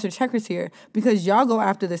playing chess or checkers here? Because y'all go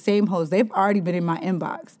after the same hoes. They've already been in my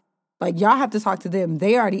inbox. Like, y'all have to talk to them.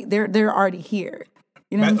 They're already here.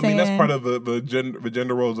 You know what I'm saying? I mean, that's part of the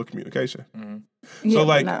gender roles of communication. Mm-hmm.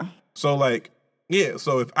 Yeah,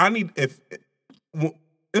 so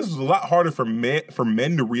this is a lot harder for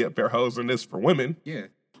men to re-up their hoes than this for women. Yeah.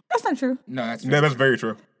 That's not true. No, that's very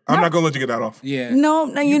true. I'm not gonna let you get that off. Yeah. No,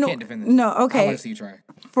 you know. Can't defend this. No, okay. I want to see you try.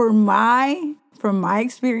 From my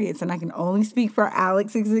experience, and I can only speak for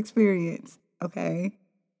Alex's experience, okay?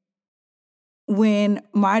 When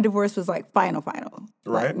my divorce was like final, right?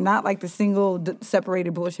 Like, not like the single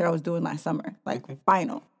separated bullshit I was doing last summer, like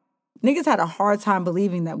final. Niggas had a hard time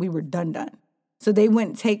believing that we were done. So they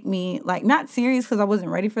wouldn't take me, like, not serious because I wasn't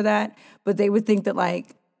ready for that, but they would think that,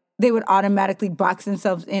 like, they would automatically box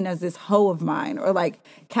themselves in as this hoe of mine or, like,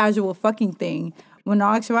 casual fucking thing. When in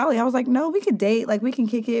all actuality, I was like, no, we could date. Like, we can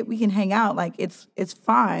kick it. We can hang out. Like, it's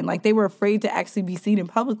fine. Like, they were afraid to actually be seen in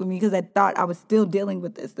public with me because they thought I was still dealing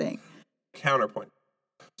with this thing. Counterpoint.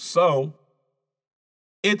 So,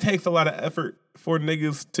 it takes a lot of effort for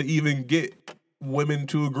niggas to even get women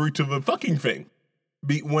to agree to the fucking thing.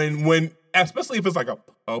 When especially if it's like a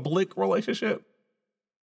public relationship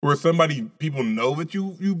where people know that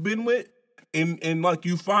you've been with and like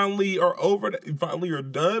you finally are over that, you finally are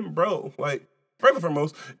done, bro. Like, first and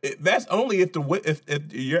foremost, that's only if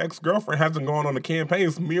your ex-girlfriend hasn't gone on a campaign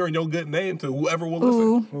smearing your good name to whoever will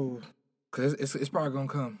listen. Ooh. Cause it's probably gonna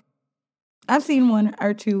come. I've seen one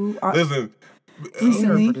or two Listen,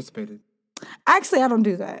 recently. Participated. Actually, I don't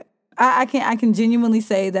do that. I can genuinely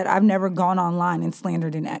say that I've never gone online and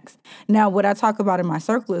slandered an ex. Now, what I talk about in my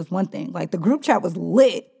circle is one thing. Like, the group chat was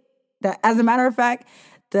lit. That, as a matter of fact,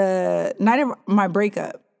 the night of my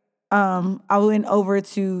breakup, I went over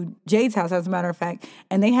to Jade's house, as a matter of fact,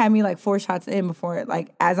 and they had me like 4 shots in before it, like,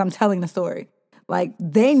 as I'm telling the story. Like,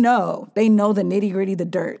 they know the nitty gritty, the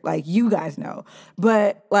dirt. Like, you guys know.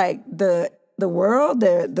 But like the world,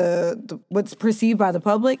 the what's perceived by the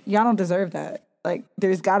public, y'all don't deserve that. Like,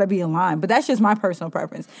 there's got to be a line. But that's just my personal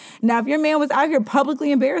preference. Now, if your man was out here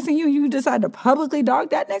publicly embarrassing you decide to publicly dog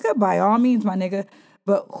that nigga, by all means, my nigga.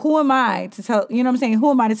 But who am I to tell, you know what I'm saying? Who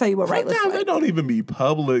am I to tell you what right looks like? They don't even be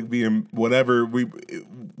public being whatever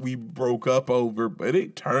we broke up over, but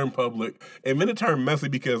it turned public. And then it turned messy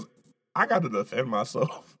because I got to defend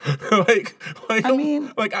myself. I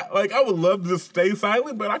would love to just stay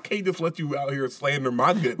silent, but I can't just let you out here slander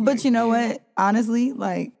my good name. But you know what? Honestly,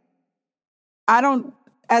 like, I don't,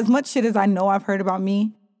 as much shit as I know I've heard about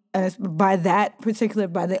me, and it's by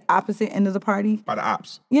the opposite end of the party. By the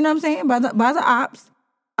ops. You know what I'm saying? By the ops.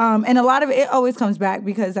 And a lot of it always comes back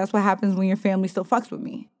because that's what happens when your family still fucks with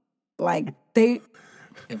me. Like, they...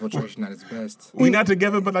 Infiltration at its best. We not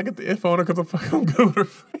together, but I get the info on her because I'm fucking good with her.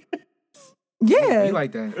 Yeah. Be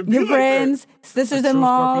like that. Your friends,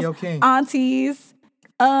 sisters-in-laws, Scorpio king. aunties,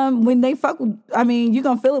 when they fuck with, I mean, you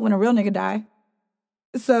gonna feel it when a real nigga die.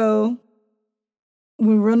 So...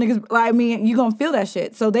 when real niggas, like, I mean, you gonna feel that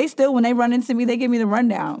shit. So they still, when they run into me, they give me the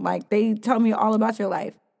rundown. Like, they tell me all about your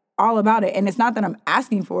life, all about it. And it's not that I'm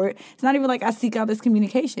asking for it. It's not even like I seek out this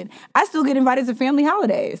communication. I still get invited to family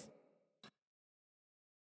holidays,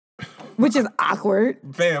 which is awkward.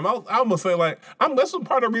 Fam, I'm gonna say, like, that's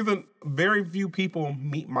part of the reason very few people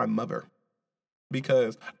meet my mother.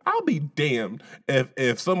 Because I'll be damned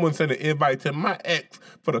if someone sent an invite to my ex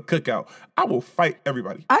for the cookout. I will fight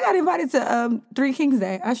everybody. I got invited to Three Kings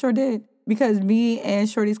Day. I sure did. Because me and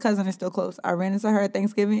Shorty's cousin are still close. I ran into her at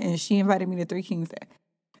Thanksgiving and she invited me to Three Kings Day.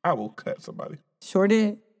 I will cut somebody. Sure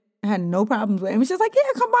did. I had no problems with it. It was just like,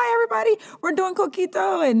 yeah, come by, everybody. We're doing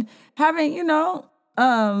coquito and having,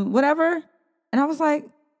 whatever. And I was like,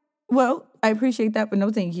 well, I appreciate that, but no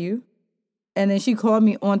thank you. And then she called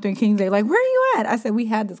me on 3 Kings Day, like, where are you at? I said, we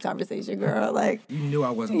had this conversation, girl. Like, You knew I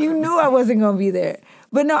wasn't. you knew I wasn't going to be there.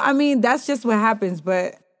 But no, I mean, that's just what happens.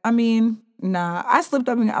 But I mean, nah, I slipped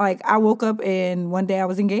up and like, I woke up and one day I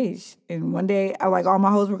was engaged. And one day, all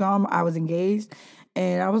my hoes were gone. I was engaged.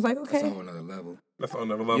 And I was like, That's a okay. whole another level. That's on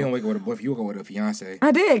another You level. don't wake up with a boyfriend. You wake up with a fiance.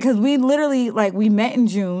 I did, because we literally, we met in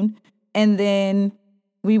June. And then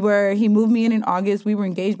he moved me in August. We were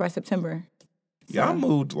engaged by September. Y'all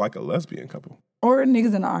moved like a lesbian couple. Or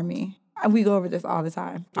niggas in the army. We go over this all the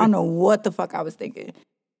time. I don't know what the fuck I was thinking.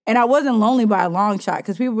 And I wasn't lonely by a long shot,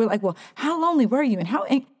 because people were like, well, how lonely were you? And how,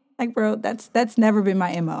 like, bro, that's never been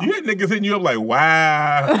my MO. You had niggas hitting you up like,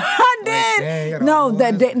 wow. I did. dang, you got No, all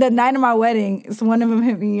this. the night of my wedding, so one of them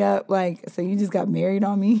hit me up, like, so you just got married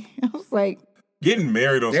on me? I was like, Getting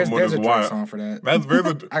married on There's someone a is Drake wild. song for that. There's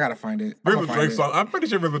a I gotta find it. There's I'ma a find Drake it. song. I'm pretty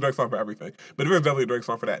sure there's a Drake song for everything. But there's definitely a Drake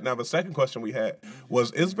song for that. Now, the second question we had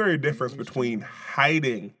was, is there a difference between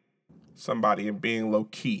hiding somebody and being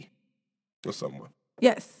low-key with someone?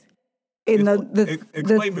 yes. And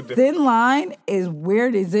Explain the the thin line is, where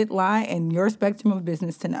does it lie in your spectrum of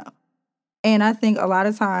business to know? And I think a lot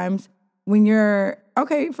of times when you're,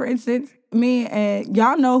 okay, for instance, me and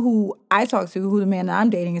y'all know who I talk to, who the man that I'm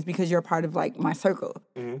dating is, because you're a part of my circle.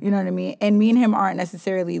 Mm-hmm. You know what I mean? And me and him aren't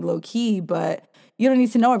necessarily low key, but you don't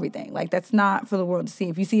need to know everything. Like, that's not for the world to see.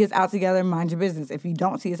 If you see us out together, mind your business. If you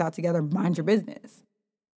don't see us out together, mind your business.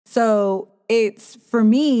 So it's, for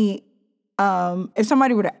me, if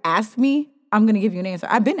somebody were to ask me, I'm gonna give you an answer.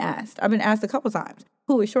 I've been asked a couple times.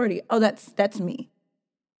 Who is Shorty? Oh, that's me.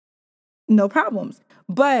 No problems.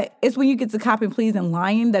 But it's when you get to cop and please and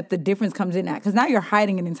lying that the difference comes in at. Because now you're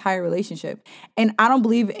hiding an entire relationship. And I don't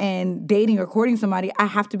believe in dating or courting somebody I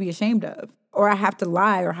have to be ashamed of, or I have to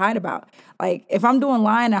lie or hide about. Like, if I'm doing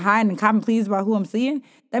lying and hiding and cop and please about who I'm seeing,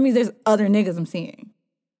 that means there's other niggas I'm seeing.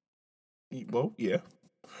 Well, yeah.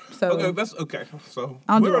 So Okay, that's okay. So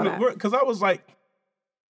I don't do all that. Because I was like,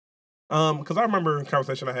 because I remember a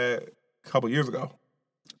conversation I had a couple years ago.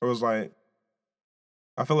 It was like,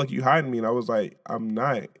 I feel like you hiding me, and I was like, I'm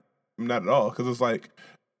not at all. Because it's like,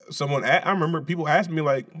 I remember people asked me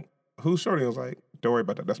like, who's Shorty? I was like, don't worry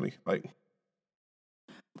about that. That's me. Like,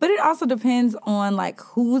 but it also depends on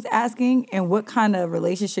who's asking and what kind of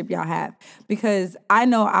relationship y'all have. Because I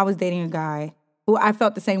know I was dating a guy who I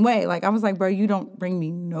felt the same way. Like, I was like, bro, you don't bring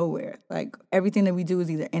me nowhere. Like, everything that we do is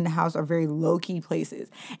either in the house or very low-key places.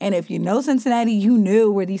 And if you know Cincinnati, you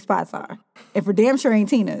knew where these spots are. And for damn sure ain't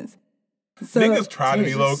Tina's. So, niggas try to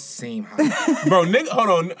be Tina's low. just seem hot. Bro, nigga, hold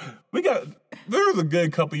on. There was a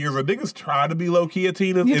good couple years where niggas try to be low key at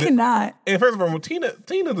Tina's. you cannot. And first of all, Tina's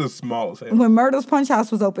the smallest. When Myrtle's Punch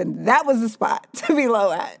House was open, that was the spot to be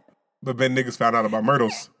low at. But then niggas found out about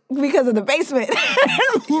Myrtle's. Because of the basement.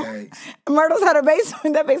 Yikes. Myrtle's had a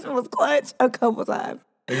basement. That basement was clutch a couple times.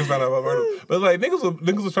 Niggas found out about Myrtle's. But like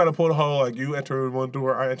niggas was trying to pull the whole like, you enter one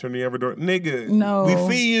door, I enter the other door. Nigga, No. we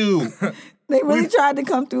see you. They really tried to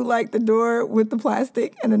come through the door with the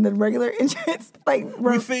plastic and then the regular entrance.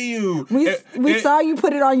 We see you. We saw you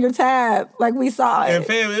put it on your tab. We saw it. And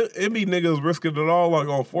fam, it be niggas risking it all on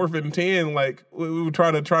 4th and 10. Like we were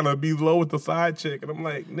trying to be low with the side chick, and I'm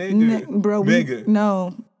like, nigga, nigga.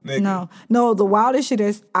 No. The wildest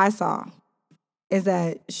shit I saw is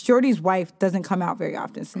that Shorty's wife doesn't come out very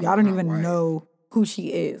often, so y'all don't even know who she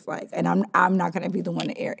is. And I'm not gonna be the one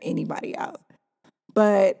to air anybody out.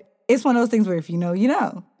 But it's one of those things where if you know, you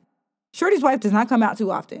know. Shorty's wife does not come out too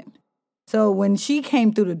often. So when she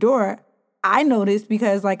came through the door, I noticed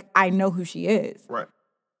because I know who she is. Right.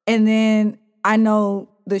 And then I know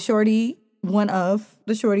one of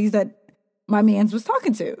the shorties that my mans was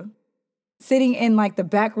talking to, sitting in the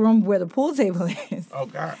back room where the pool table is. Oh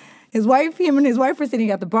God. Him and his wife were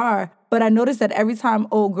sitting at the bar, but I noticed that every time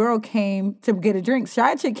old girl came to get a drink,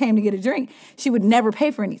 shy chick came to get a drink, she would never pay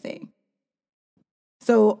for anything.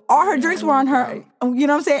 So all her drinks were on her, you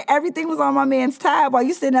know what I'm saying? Everything was on my man's tab while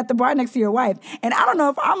you sitting at the bar next to your wife. And I don't know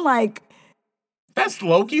if I'm that's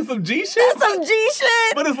low-key some G shit. that's some G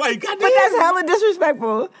shit. But it's goddamn. But that's hella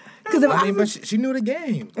disrespectful. Because but she knew the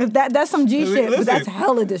game. if that's some G shit, but Listen, that's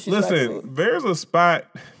hella disrespectful. Listen, there's a spot.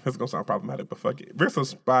 It's gonna sound problematic, but fuck it. There's a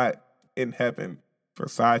spot in heaven for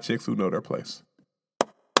side chicks who know their place.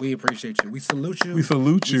 We appreciate you. We salute you. We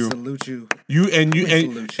salute you. We salute you.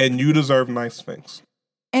 And you deserve nice things.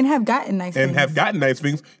 And have gotten nice And things. have gotten nice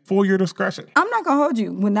things for your discretion. I'm not gonna hold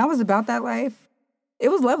you. When I was about that life, it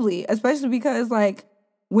was lovely, especially because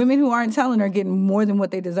women who aren't telling are getting more than what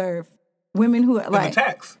they deserve. Women who It's a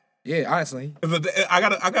tax. Yeah, honestly. I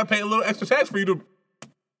gotta pay a little extra tax for you to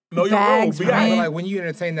Know your bags, role. Be I feel rent. like when you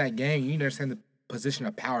entertain that game, you understand the position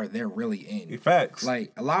of power they're really in. Facts.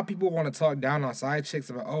 Like, a lot of people want to talk down on side chicks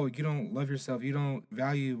about, oh, you don't love yourself, you don't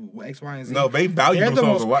value X, Y, and Z. No, they value They're the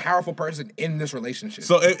themselves most a lot. powerful person in this relationship.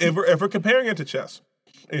 So if we're comparing it to chess,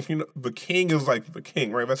 if you know the king is like the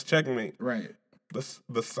king, right? That's checkmate. right.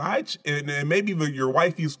 The side and maybe your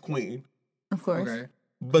wifey's queen, Of course. Okay.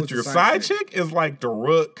 but Who's your the side side chick is like the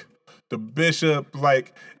rook, the bishop.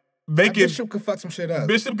 Like they That can Bishop could fuck some shit up.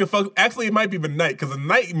 bishop can fuck. Actually, it might be the knight because the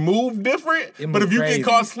knight move different. It But move if you crazy. get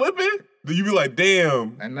caught slipping, then you be like,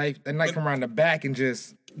 damn, That knight come around the back and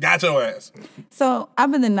just got your ass. So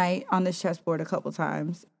I've been the knight on this chessboard a couple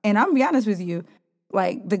times, and I'm gonna be honest with you,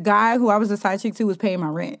 like the guy who I was the side chick to was paying my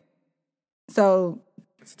rent. So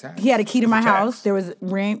it's a tax. he had a key to my It's a tax. house. There was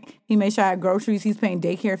rent. He made sure I had groceries. He's paying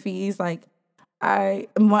daycare fees. Like I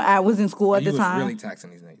was in school at You the was time. really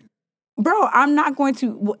taxing these niggas. Bro, I'm not going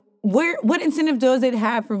to. What incentive does it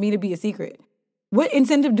have for me to be a secret? What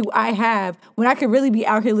incentive do I have when I could really be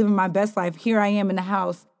out here living my best life? Here I am in the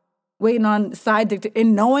house, waiting on side dick,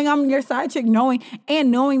 and knowing I'm your side chick, knowing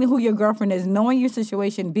who your girlfriend is, knowing your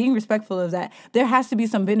situation, being respectful of that. There has to be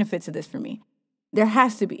some benefit to this for me. There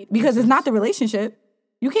has to be, because it's not the relationship.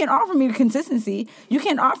 You can't offer me consistency. You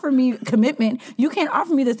can't offer me commitment. You can't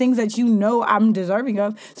offer me the things that you know I'm deserving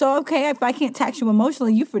of. So, okay, if I can't tax you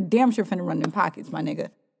emotionally, you for damn sure finna run them pockets, my nigga.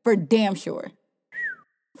 For damn sure.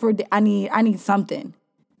 I need something.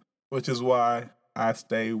 Which is why I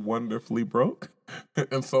stay wonderfully broke.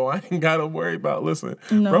 And so I ain't gotta worry about broke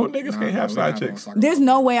niggas can't have side chicks. There's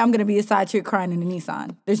no way I'm gonna be a side chick crying in a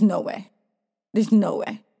Nissan. There's no way. There's no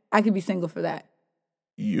way. I could be single for that.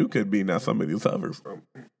 You could be now some of these others.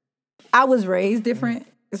 I was raised different,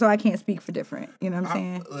 so I can't speak for different. You know what I'm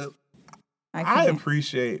saying? I can't.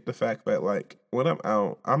 appreciate the fact that like when I'm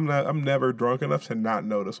out, I'm never drunk enough to not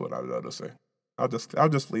notice what I'm noticing. I'll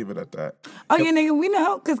just leave it at that. Oh yeah, nigga, we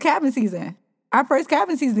know, cause cabin season. Our first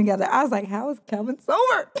cabin season together, I was like, "How is Calvin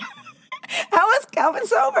sober? How is Calvin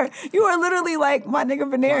sober? You are literally like my nigga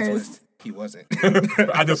Veneers." He wasn't.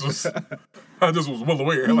 I just was well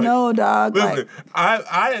aware. Like, No, dog. listen,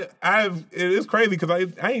 Like, it is crazy because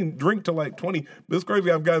I ain't drink till like 20. But it's crazy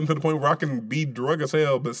I've gotten to the point where I can be drunk as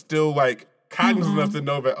hell, but still like cognizant enough to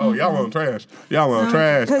know that y'all on trash. Y'all on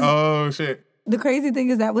trash. 'cause- Oh shit. the crazy thing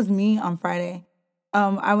is that was me on Friday.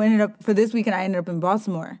 I ended up for this weekend. I ended up in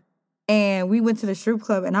Baltimore, and we went to the strip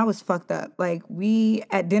club, and I was fucked up. Like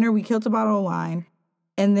at dinner we killed a bottle of wine,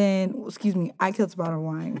 and then I killed a bottle of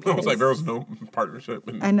wine. I was like, girls, no partnership.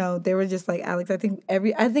 I know they were just like Alex. I think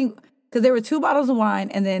because there were 2 bottles of wine,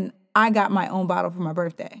 and then I got my own bottle for my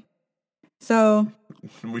birthday. So,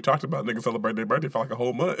 We talked about niggas celebrating their birthday for like a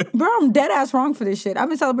whole month. bro, I'm dead ass wrong for this shit. I've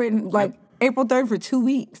been celebrating like April 3rd for 2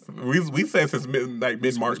 weeks. We said since mid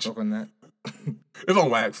March. Spoke on that. It's on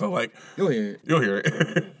wax, so like You'll hear it. you'll hear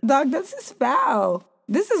it. Dog, this is foul.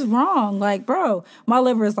 This is wrong. Like, bro, my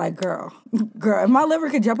liver is like, girl, if my liver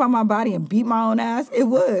could jump on my body and beat my own ass, it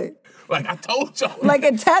would. Like I told y'all. Like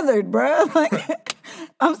it tethered, bro. Like,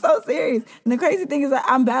 I'm so serious. And the crazy thing is that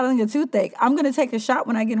I'm battling a toothache. I'm gonna take a shot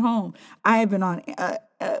when I get home. I have been on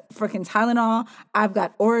freaking Tylenol. I've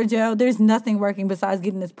got Oragel. There's nothing working besides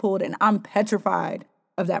getting this pulled, and I'm petrified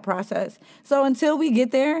of that process. So until we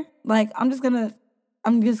get there, like I'm just gonna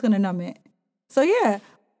numb it. So yeah,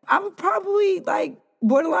 I'm probably like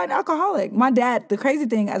borderline alcoholic. My dad, the crazy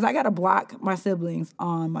thing is I gotta block my siblings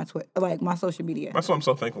on my my social media. That's why I'm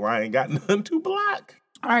so thankful I ain't got nothing to block.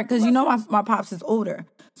 All right, because you know my pops is older.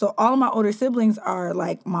 So all of my older siblings are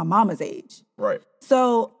like my mama's age. Right.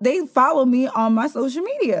 So they follow me on my social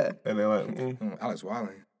media. And they're like, Alex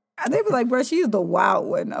Wiley. They be like, bro, she's the wild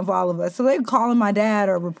one of all of us. So they calling my dad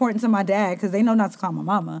or reporting to my dad because they know not to call my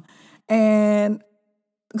mama. And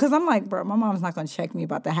because I'm like, bro, my mom's not going to check me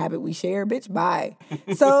about the habit we share. Bitch, bye.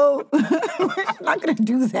 So we're not going to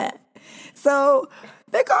do that. So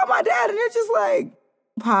they call my dad and they're just like,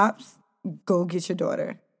 Pops, go get your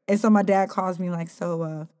daughter. And so my dad calls me like,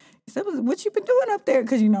 so, he said, what you been doing up there?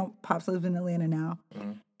 Because, Pops lives in Atlanta now.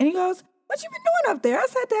 Mm-hmm. And he goes, what you been doing up there? I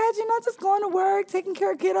said, Dad, just going to work, taking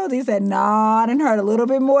care of kiddos. He said, nah, I done heard a little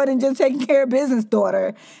bit more than just taking care of business, daughter.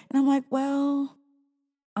 And I'm like, well,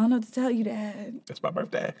 I don't know what to tell you, Dad. it's my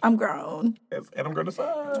birthday. I'm grown. And I'm going to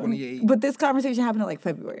sign. 28. But this conversation happened in like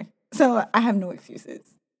February. So I have no excuses.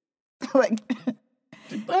 Like,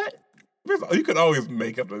 But you could always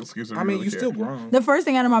make up an excuse. If I mean, really you care. still grown. the first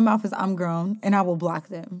thing out of my mouth is I'm grown, and I will block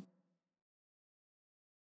them.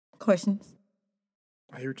 Questions?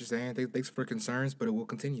 I hear what you're saying. Thanks for concerns, but it will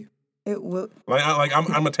continue. It will. I'm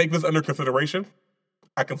gonna take this under consideration.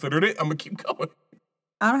 I considered it. I'm gonna keep going.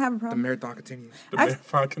 I don't have a The problem. marathon continues. The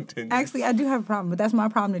marathon continues. Actually, I do have a problem, but that's my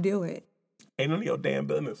problem to deal with. Ain't none of your damn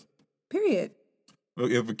business. Period.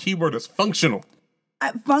 If the keyword is functional.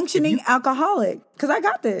 Functioning alcoholic, because I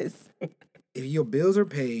got this. If your bills are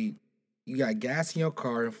paid, you got gas in your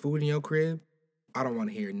car and food in your crib, I don't want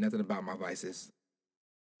to hear nothing about my vices.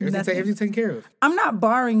 Everything's taken care of. I'm not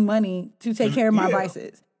borrowing money to take care of my Yeah.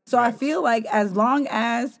 vices. So I feel like as long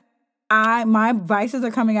as my vices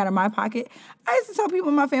are coming out of my pocket, I used to tell people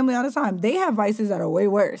in my family all the time, they have vices that are way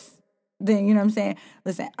worse than, you know what I'm saying?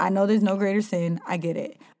 Listen, I know there's no greater sin. I get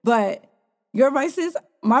it. But your vices,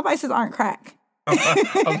 my vices aren't crack.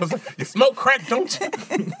 I was like, you smoke crack, don't you?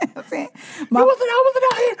 I'm saying, I wasn't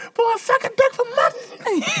out here for a second dick for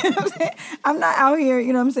money. you know what I'm saying? I'm not out here,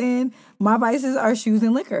 you know what I'm saying? My vices are shoes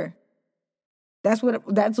and liquor. That's what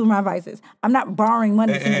my vice is. I'm not borrowing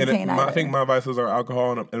money to maintain either. I think my vices are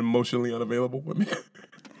alcohol and emotionally unavailable women.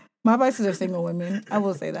 My vices are single women. I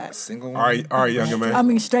will say that. Single All right, younger man. I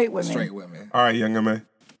mean, straight women. straight women. All right, younger man.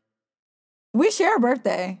 We share a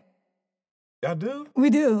birthday. Y'all do? We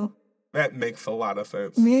do. That makes a lot of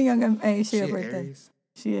sense. Me and Young M.A. share a Shit, birthday. Aries.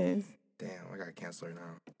 She is. Damn, I gotta cancel her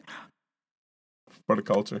now. For the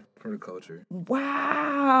culture. For the culture.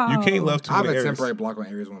 Wow. You can't love too I have many a Aries. temporary block on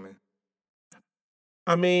Aries women.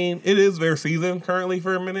 I mean, it is their season currently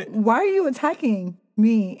for a minute. Why are you attacking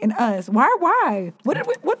me and us? Why? What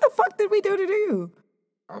the fuck did we do to you?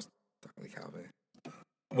 I was talking to Calvin.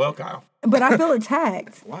 Well, Kyle. But I feel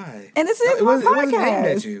attacked. Why? And this is it my wasn't aimed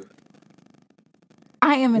podcast. at you.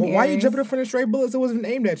 I am an Well, why are you Aries. jumping up for the straight bullets? It wasn't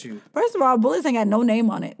aimed at you. First of all, bullets ain't got no name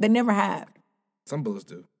on it. They never have. Some bullets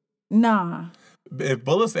do. Nah. If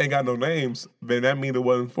bullets ain't got no names, then that means it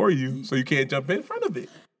wasn't for you, so you can't jump in front of it.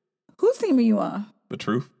 Whose team are you on? The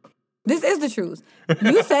truth. This is the truth.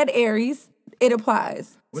 You said Aries. It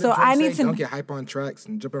applies. What So did Drake I need say? to. Don't get hype on tracks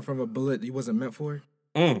and jump in front of a bullet you wasn't meant for.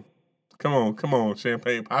 Come on,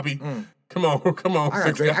 Champagne Poppy. Come on.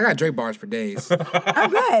 I got Drake bars for days. I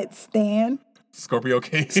bet, Stan. Scorpio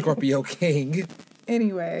King. Scorpio King.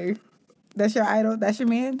 Anyway, that's your idol. That's your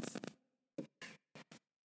man's.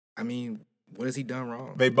 I mean, what has he done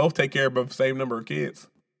wrong? They both take care of the same number of kids.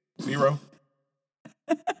 0.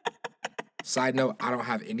 Side note, I don't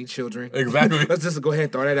have any children. Exactly. Let's just go ahead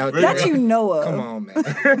and throw that out there. That you know of. Come on, man.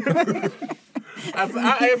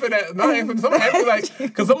 I answered that. No, I answered. Someone asked me like,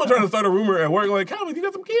 because someone tried to start a rumor at work, like, Calvin, you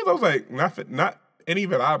got some kids? I was like, not any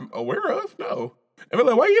that I'm aware of. No. And they're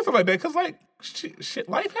like, why you answer like that? Because like, shit,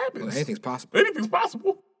 life happens. Well, anything's possible. Anything's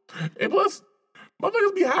possible. And plus,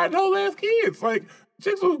 motherfuckers be hiding whole ass kids. Like,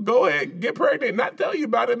 chicks will go ahead, get pregnant, not tell you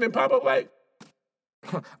about it, and then pop up like,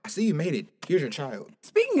 I see you made it. Here's your child.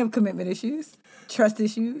 Speaking of commitment issues, trust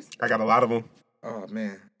issues, I got a lot of them. Oh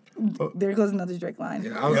man. there goes another Drake line.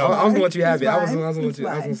 Yeah, I was gonna let you have it. It's I was fine.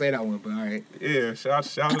 gonna say that one, but all right. Yeah,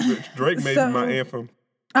 shout out to Drake made So- my anthem.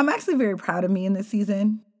 I'm actually very proud of me in this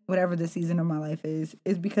season, whatever the season of my life is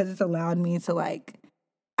because it's allowed me to like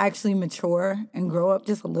actually mature and grow up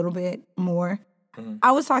just a little bit more.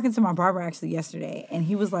 I was talking to my barber actually yesterday, and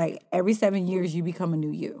he was like, every 7 years you become a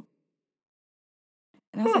new you.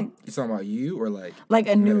 And I was You talking about you or like like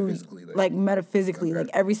a new, metaphysically, like metaphysically, like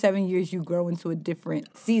every 7 years you grow into a different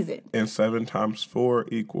season. And 7 times 4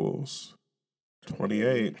 equals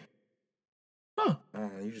 28.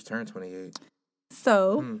 you just turned 28.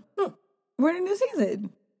 So we're in a new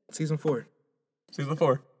season. Season 4. Season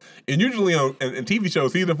 4. And usually on in TV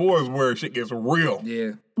shows, season 4 is where shit gets real.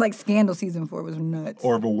 Yeah. Like Scandal season 4 was nuts.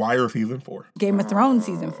 Or The Wire season 4. Game of Thrones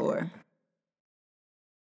season 4.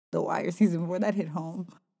 The Wire season 4, that hit home.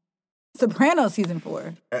 Sopranos season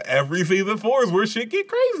 4. Every season 4 is where shit get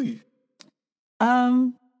crazy.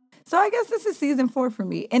 So I guess this is season 4 for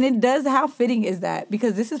me. And it does, how fitting is that?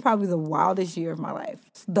 Because this is probably the wildest year of my life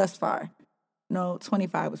thus far. No,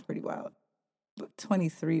 25 was pretty wild. But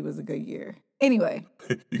 23 was a good year. Anyway.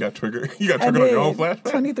 You got triggered. You got triggered on your own flashback.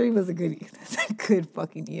 23 was a good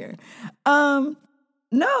fucking year.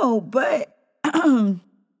 No, but I'm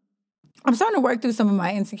starting to work through some of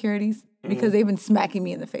my insecurities because they've been smacking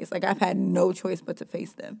me in the face. Like I've had no choice but to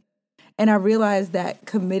face them. And I realized that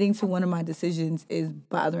committing to one of my decisions is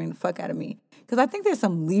bothering the fuck out of me. Because I think there's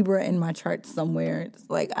some Libra in my chart somewhere. It's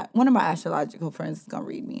like one of my astrological friends is gonna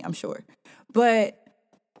read me, I'm sure. But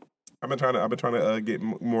I've been trying to get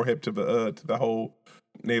more hip to the whole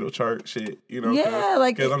natal chart shit. You know, Yeah,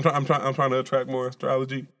 like- because I'm trying to attract more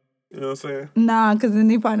astrology. You know what I'm saying? nah, because then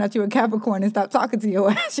they find out you're a Capricorn and stop talking to your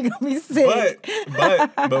ass. You're gonna be sick.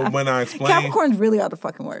 But when I explain, Capricorn's really are the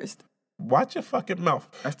fucking worst. Watch your fucking mouth.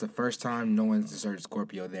 That's the first time no one's deserted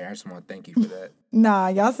Scorpio there. I just want to thank you for that. Nah,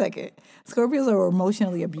 y'all second. Scorpios are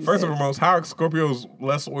emotionally abusive. First and foremost, how are Scorpios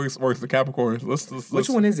less worse than Capricorns? Which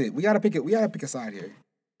one is it? We gotta pick it. We gotta pick a side here.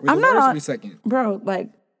 I'm not first on- or we second. Bro, like,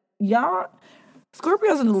 y'all,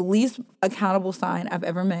 Scorpios are the least accountable sign I've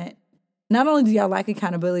ever met. Not only do y'all lack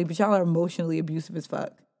accountability, but y'all are emotionally abusive as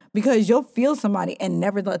fuck. Because you'll feel somebody and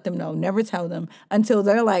never let them know, never tell them until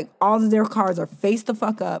they're like, all of their cards are face the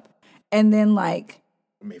fuck up. And then, like,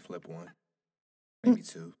 I may flip one, maybe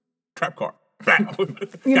two. Trap card.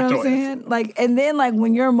 you know what I'm saying? Like, and then, like,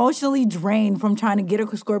 when you're emotionally drained from trying to get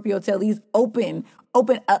a Scorpio to at least open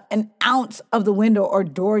an ounce of the window or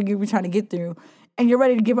door you were trying to get through, and you're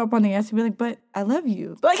ready to give up on the answer, be like, but I love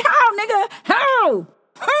you. But like, how, nigga? How?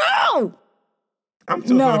 I'm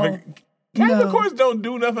too No. Capricorns don't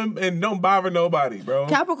do nothing and don't bother nobody, bro.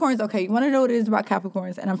 Capricorns, okay, you want to know what it is about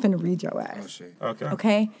Capricorns? And I'm finna read your ass. Oh shit. Okay.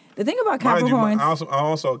 Okay? The thing about Mind you, Capricorns, I'm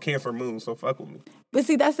also a Cancer moon, so fuck with me. but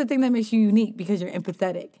see, that's the thing that makes you unique because you're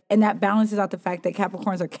empathetic. And that balances out the fact that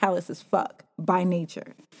Capricorns are callous as fuck by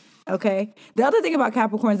nature. Okay? The other thing about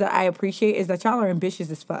Capricorns that I appreciate is that y'all are ambitious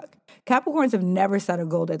as fuck. Capricorns have never set a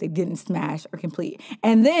goal that they didn't smash or complete.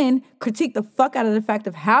 And then critique the fuck out of the fact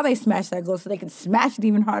of how they smashed that goal so they can smash it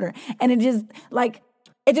even harder. And it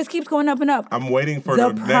just keeps going up and up. I'm waiting for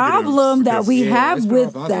The problem that we have it's been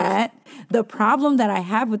with all that, the problem that I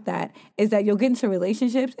have with that is that you'll get into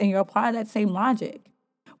relationships and you'll apply that same logic.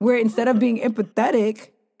 Where instead of being empathetic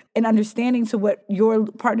and understanding to what your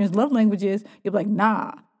partner's love language is, you'll be like,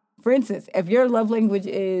 nah. For instance, if your love language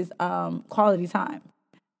is quality time,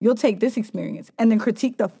 you'll take this experience and then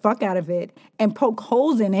critique the fuck out of it and poke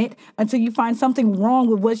holes in it until you find something wrong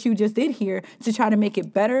with what you just did here to try to make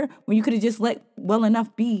it better when you could have just let well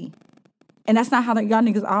enough be. And that's not how y'all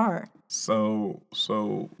niggas are. So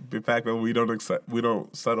the fact that we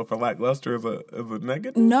don't settle for lackluster is a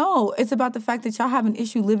negative. No, it's about the fact that y'all have an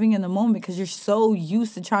issue living in the moment because you're so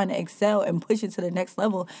used to trying to excel and push it to the next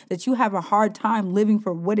level that you have a hard time living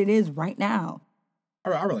for what it is right now.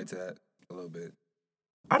 I relate to that a little bit.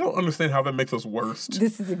 I don't understand how that makes us worse.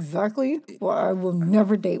 This is exactly why I will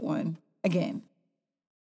never date one again.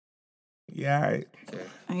 Yeah.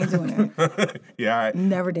 I ain't doing it. Yeah.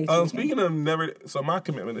 Never date you again. Speaking of never, so my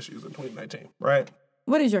commitment issues in 2019, right?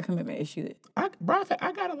 What is your commitment issue? I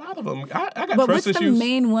got a lot of them. I got But trust what's issues. the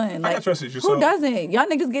main one? I got trust issues. Who So, doesn't? Y'all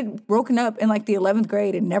niggas get broken up in like the 11th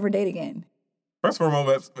grade and never date again. first of all,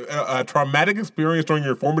 that's a traumatic experience during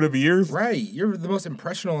your formative years. Right. You're the most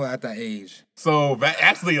impressionable at that age. So that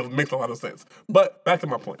actually makes a lot of sense. But back to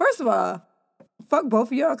my point. First of all, fuck both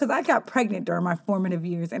of y'all because I got pregnant during my formative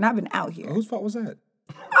years and I've been out here. Whose fault was that?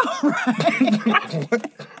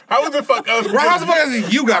 How was it fuck us? Right, how the fuck is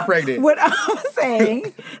it you got pregnant? What I'm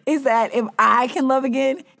saying is that if I can love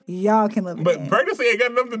again, y'all can love But again. pregnancy ain't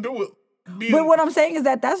got nothing to do with being. But what I'm saying is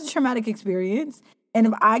that that's a traumatic experience. And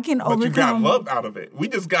if I can But you got overcome... love out of it. We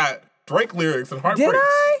just got Drake lyrics and heartbreaks. Did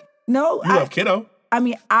I? No. You love Kiddo. I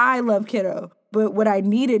mean, I love Kiddo. But what I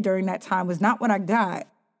needed during that time was not what I got.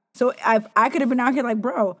 So I could have been out here like,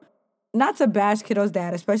 bro, not to bash Kiddo's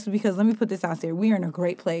dad, especially because, let me put this out there, we are in a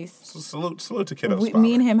great place. So salute to Kiddo's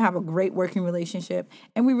Me and him have a great working relationship,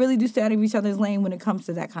 and we really do stay out of each other's lane when it comes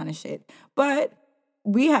to that kind of shit. But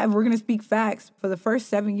we're going to speak facts. For the first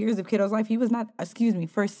 7 years of Kiddo's life,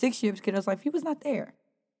 first 6 years of Kiddo's life, he was not there.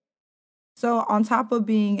 So on top of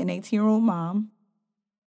being an 18-year-old mom,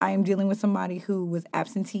 I am dealing with somebody who was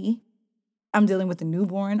absentee. I'm dealing with a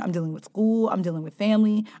newborn. I'm dealing with school. I'm dealing with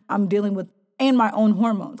family. I'm dealing with, and my own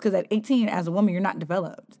hormones. Because at 18, as a woman, you're not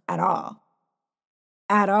developed at all.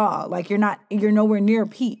 At all. Like, you're nowhere near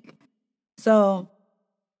peak. So,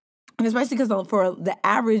 and especially because for the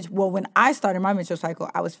average, when I started my menstrual cycle,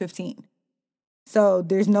 I was 15. So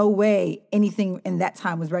there's no way anything in that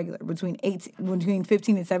time was regular. Between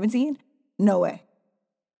 15 and 17, no way.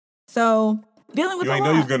 So dealing with You ain't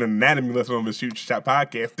know you was gonna anatomy lesson on the Shoot Shot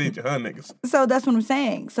podcast, did you, huh, niggas? So that's what I'm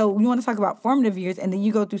saying. So we want to talk about formative years, and then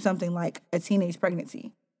you go through something like a teenage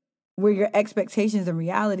pregnancy, where your expectations and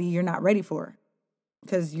reality you're not ready for,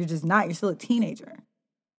 because you're just not. You're still a teenager.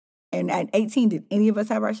 And at 18, did any of us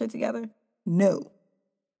have our shit together? No,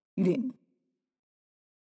 you didn't.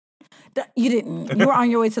 You didn't. You were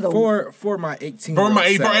on your way to the For my 18 For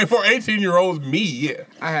 18-year-olds, me, yeah.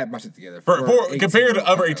 I had my shit together. For compared to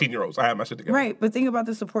other 18-year-olds, I had my shit together. Right, but think about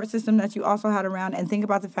the support system that you also had around, and think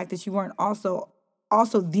about the fact that you weren't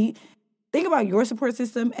think about your support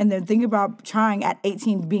system, and then think about trying at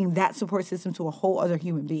 18 being that support system to a whole other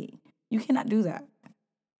human being. You cannot do that.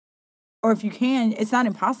 Or if you can, it's not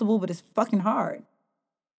impossible, but it's fucking hard.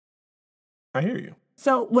 I hear you.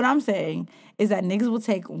 So what I'm saying is that niggas will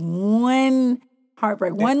take one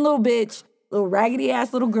heartbreak, one little bitch, little raggedy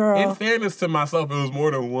ass little girl. In fairness to myself, it was more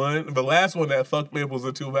than one. The last one that fucked me up was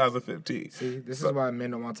in 2015. See, this is why men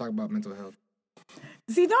don't want to talk about mental health.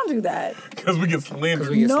 See, don't do that. Because we get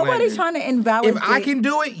slandered. Nobody's trying to invalidate. If I can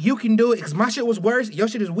do it, you can do it. Because my shit was worse. Your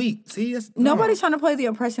shit is weak. See, Nobody's trying to play the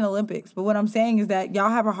oppression Olympics. But what I'm saying is that y'all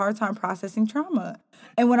have a hard time processing trauma.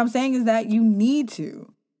 And what I'm saying is that you need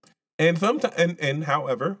to. And sometimes, and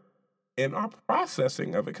however, in our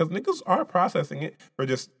processing of it, because niggas are processing it for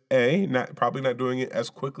just A, probably not doing it as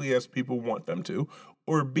quickly as people want them to,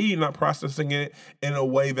 or B, not processing it in a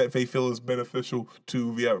way that they feel is beneficial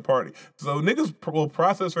to the other party. So niggas will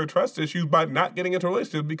process their trust issues by not getting into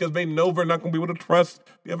relationships because they know they're not going to be able to trust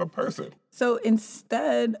the other person. So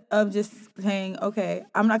instead of just saying, okay,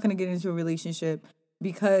 I'm not going to get into a relationship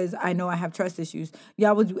because I know I have trust issues,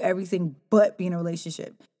 y'all will do everything but be in a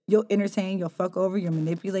relationship. You'll entertain, you'll fuck over, you'll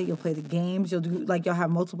manipulate, you'll play the games, you'll do, like, you'll have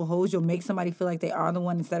multiple hoes, you'll make somebody feel like they are the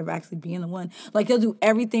one instead of actually being the one. Like, you'll do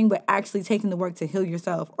everything but actually taking the work to heal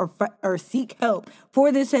yourself or seek help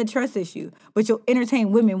for this said trust issue. But you'll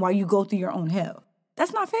entertain women while you go through your own hell.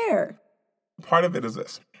 That's not fair. Part of it is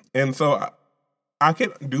this. And so I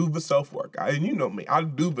can do the self-work. And you know me, I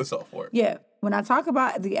do the self-work. Yeah. When I talk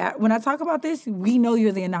about this, we know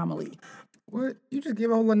you're the anomaly. What? You just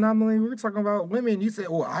give a whole anomaly. We were talking about women. You said,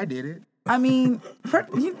 "Oh, I did it." I mean,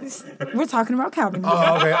 we're talking about Calvin here.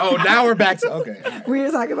 Oh, okay. Oh, now we're back to okay.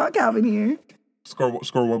 We're talking about Calvin here. Score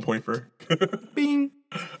 1 point for. Bing.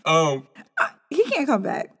 He can't come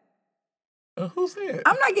back. Who said?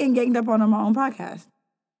 I'm not getting ganged up on my own podcast.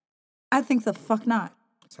 I think the fuck not.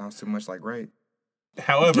 Sounds too much like right.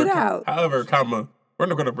 However, Get out. We're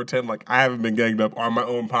not going to pretend like I haven't been ganged up on my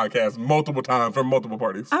own podcast multiple times from multiple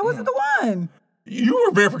parties. I wasn't the one. You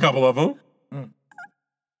were there for a couple of them.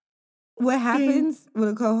 What happens with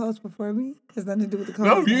a co-host before me has nothing to do with the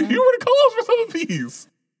co-host. No, you were the co-host for some of these.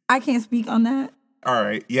 I can't speak on that. All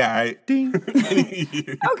right. Yeah. Ding.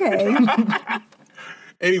 Okay.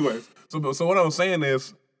 Anyways, so what I'm saying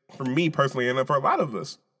is, for me personally, and for a lot of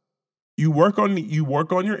us, you work on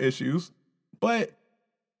your issues, but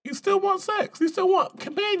you still want sex. You still want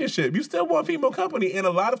companionship. You still want female company. And a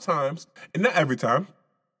lot of times, and not every time,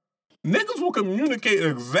 niggas will communicate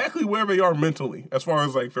exactly where they are mentally as far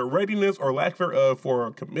as like their readiness or lack thereof for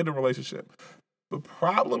a committed relationship. The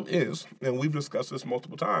problem is, and we've discussed this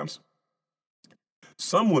multiple times,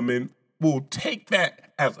 some women will take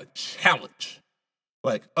that as a challenge.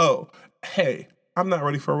 Like, oh, hey, I'm not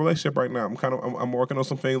ready for a relationship right now. I'm working on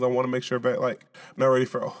some things. I want to make sure that like I'm not ready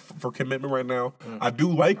for commitment right now. I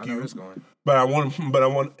do like you, but I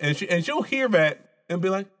want, and she'll hear that and be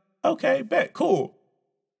like, okay, bet, cool.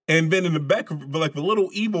 And then in the back, like the little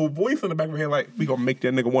evil voice in the back of her head, like, we gonna make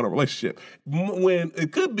that nigga want a relationship. When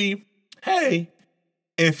it could be, hey,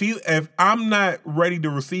 if I'm not ready to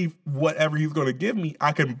receive whatever he's gonna give me,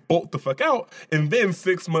 I can bolt the fuck out. And then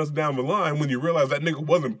 6 months down the line, when you realize that nigga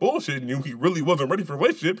wasn't bullshitting you, he really wasn't ready for a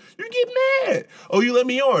relationship, you get mad. Oh, you let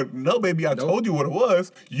me on. No, baby, I told you what it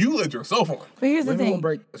was. You let yourself on. But here's the thing.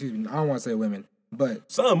 I don't want to say women,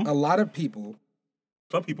 but some people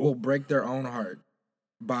will break their own heart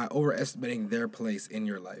by overestimating their place in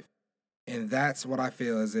your life. And that's what I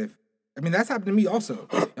feel as if, that's happened to me also.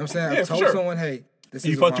 You know what I'm saying? I told someone, hey,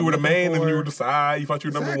 you thought you were the man and you were the side. You thought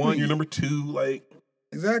you were number one, you're number two. Like,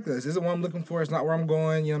 exactly. This isn't what I'm looking for. It's not where I'm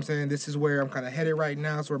going. You know what I'm saying? This is where I'm kind of headed right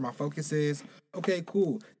now. It's where my focus is. Okay,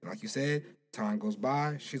 cool. And like you said, time goes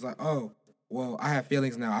by. She's like, oh, well, I have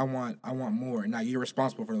feelings now. I want more. Now you're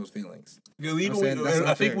responsible for those feelings.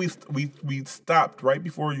 I think we stopped right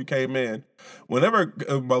before you came in. Whenever,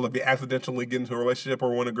 if you accidentally get into a relationship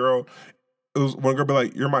or when a girl be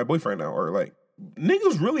like, you're my boyfriend now, or like,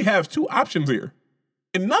 niggas really have two options here.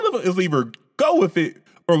 And none of it is either go with it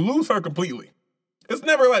or lose her completely. It's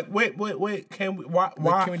never like, wait, can we, why?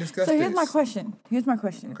 Can we discuss this? So here's my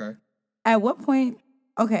question. Okay. At what point,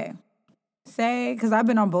 say, because I've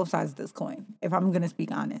been on both sides of this coin, if I'm going to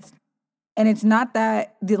speak honest. And it's not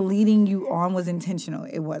that the leading you on was intentional.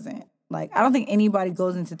 It wasn't. Like, I don't think anybody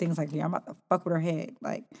goes into things like, yeah, I'm about to fuck with her head.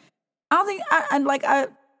 Like, I don't think,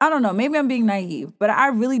 I don't know, maybe I'm being naive, but I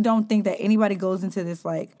really don't think that anybody goes into this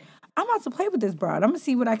like, I'm about to play with this broad. I'm going to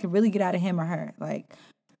see what I can really get out of him or her. Like,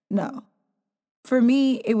 no. For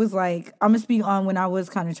me, it was like, I'm going to speak on when I was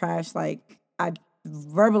kind of trash. Like, I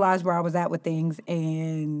verbalized where I was at with things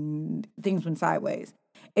and things went sideways.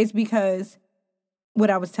 It's because what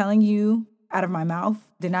I was telling you out of my mouth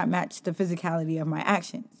did not match the physicality of my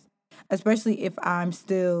actions, especially if I'm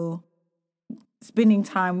still spending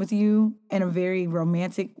time with you in a very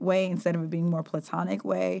romantic way instead of it being more platonic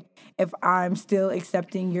way, if I'm still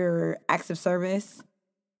accepting your acts of service,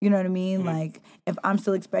 you know what I mean? Like, if I'm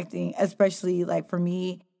still expecting, especially like for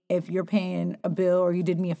me, if you're paying a bill or you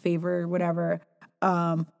did me a favor, whatever,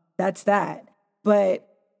 that's that. But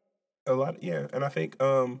A lot, yeah, and I think,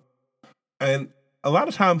 and a lot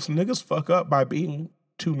of times niggas fuck up by being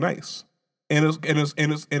too nice, and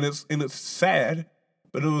it's sad,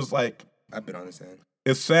 but it was like I've been on this end.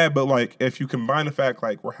 it's sad, but like if you combine the fact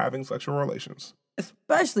like we're having sexual relations,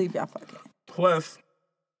 especially if y'all fucking. plus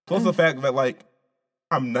the fact that like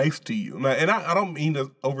I'm nice to you, and I don't mean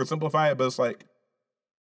to oversimplify it, but it's like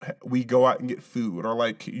we go out and get food, or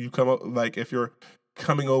like you come up, like if you're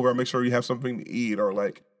coming over, I make sure you have something to eat, or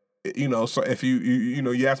like, you know, so if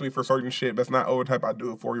you ask me for certain shit that's not overtype, I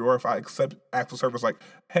do it for you, or if I accept acts of service, like,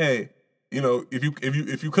 hey, you know,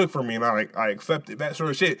 if you cook for me and I accept it, that sort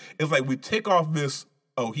of shit. It's like we tick off this,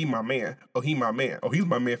 oh, he my man, oh, he my man, oh, he's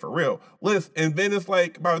my man for real list, and then it's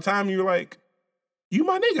like by the time you're like, you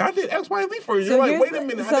my nigga, I did X, Y, and Z for you. So You're like, wait a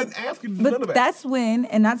minute, I didn't ask you to do none of But that. that's when,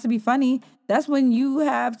 and not to be funny, that's when you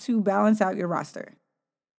have to balance out your roster.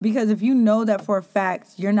 Because if you know that for a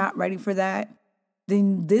fact you're not ready for that,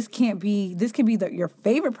 then this can be your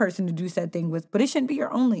favorite person to do said thing with, but it shouldn't be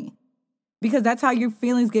your only. Because that's how your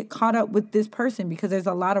feelings get caught up with this person, because there's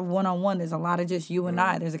a lot of one-on-one, there's a lot of just you and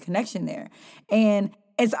I, there's a connection there. And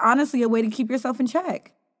it's honestly a way to keep yourself in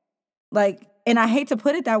check. Like, and I hate to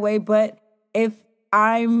put it that way, but if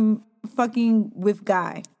I'm fucking with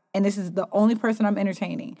Guy and this is the only person I'm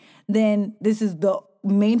entertaining, then this is the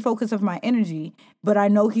main focus of my energy, but I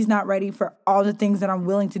know he's not ready for all the things that I'm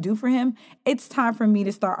willing to do for him. It's time for me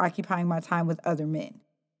to start occupying my time with other men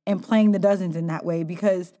and playing the dozens in that way,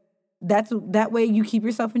 because that way you keep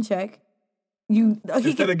yourself in check.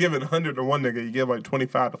 Instead of giving 100 to one nigga, you give like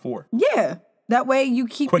 25 to 4. Yeah. That way you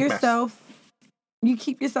keep Quick yourself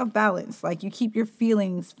balanced. Like, you keep your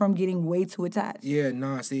feelings from getting way too attached. Yeah,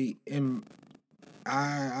 nah, see, and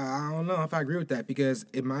I don't know if I agree with that, because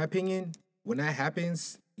in my opinion, when that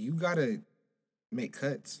happens, you gotta make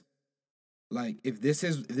cuts. Like, if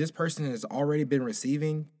this person has already been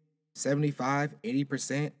receiving 75,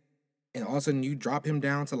 80%, and all of a sudden you drop him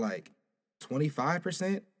down to like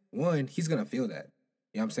 25%, one, he's gonna feel that.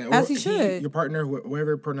 You know what I'm saying? As he should. Your partner,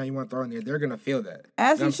 whatever pronoun you want to throw in there, they're gonna feel that.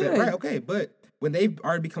 As You know he what I'm saying? should. Right, okay, but when they've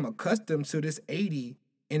already become accustomed to this 80,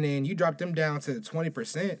 and then you drop them down to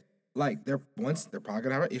 20%, like they're probably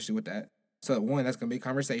gonna have an issue with that. So one, that's gonna be a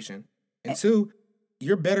conversation. And two,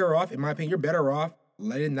 you're better off, in my opinion, you're better off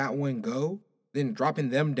letting that one go than dropping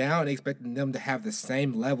them down and expecting them to have the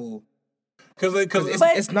same level. Because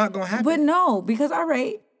it's not gonna happen. But no, because all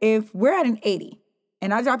right, if we're at an 80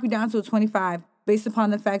 and I drop you down to a 25 based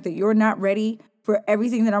upon the fact that you're not ready for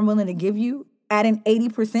everything that I'm willing to give you at an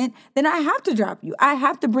 80%, then I have to drop you. I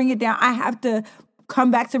have to bring it down. I have to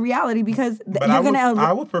come back to reality, because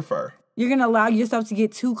I would prefer. You're gonna allow yourself to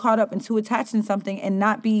get too caught up and too attached in something and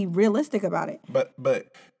not be realistic about it.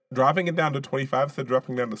 But dropping it down to 25 instead of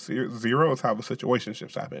dropping down to 0 is how the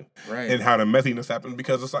situationships happen. Right. And how the messiness happens,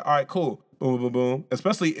 because it's like, all right, cool, boom, boom, boom.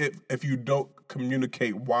 Especially if you don't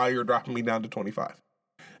communicate why you're dropping me down to 25.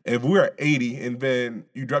 If we're at 80 and then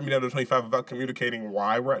you drop me down to 25 without communicating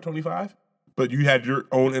why we're at 25, but you had your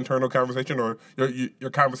own internal conversation or your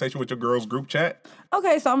conversation with your girls' group chat.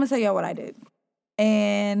 Okay, so I'm gonna tell y'all what I did.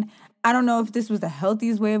 And I don't know if this was the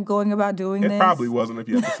healthiest way of going about doing this. It probably wasn't, if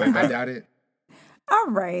you have to say that. I doubt it. All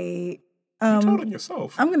right. You told it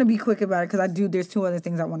yourself. I'm gonna be quick about it because there's two other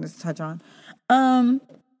things I wanted to touch on.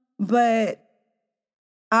 But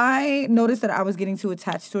I noticed that I was getting too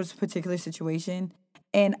attached towards a particular situation,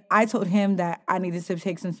 and I told him that I needed to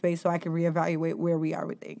take some space so I could reevaluate where we are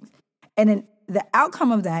with things. And then the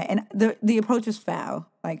outcome of that, and the approach was foul.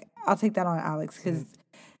 Like, I'll take that on Alex, because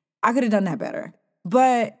I could have done that better.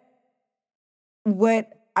 But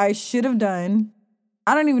what I should have done,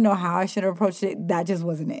 I don't even know how I should have approached it. That just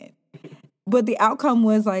wasn't it. But the outcome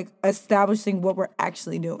was like establishing what we're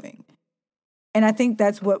actually doing. And I think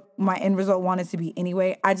that's what my end result wanted to be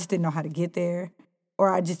anyway. I just didn't know how to get there.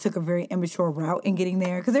 Or I just took a very immature route in getting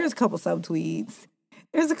there. Because there's a couple subtweets.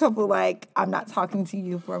 There's a couple like, I'm not talking to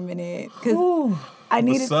you for a minute. Because I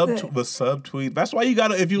needed to... subtweet. That's why you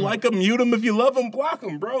gotta, if you like them, mute them. If you love them, block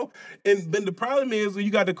them, bro. And then the problem is, you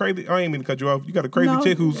got the crazy, I ain't mean to cut you off. You got a crazy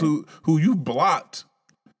chick who you blocked.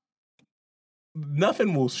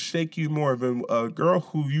 Nothing will shake you more than a girl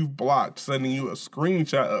who you've blocked sending you a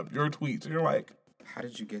screenshot of your tweets. And you're like, how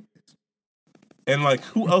did you get this? And like,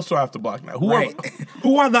 who else do I have to block now? Who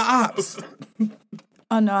are the ops?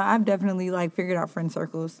 Oh no, I've definitely like figured out friend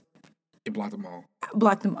circles. It blocked them all.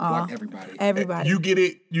 Block them all. Block everybody. Everybody. You get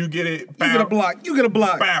it. You get it. Bow. You get a block. You get a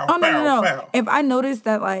block. Bow. Oh, no, bow, no, no. bow. If I notice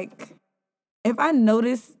that, like,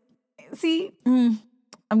 see, I'm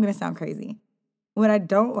going to sound crazy. What I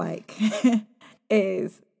don't like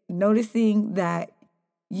is noticing that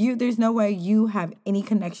there's no way you have any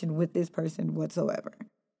connection with this person whatsoever.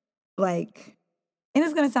 Like, and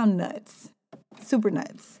it's going to sound nuts. Super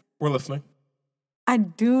nuts. We're listening. I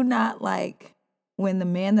do not like when the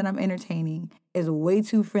man that I'm entertaining is way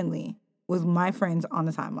too friendly with my friends on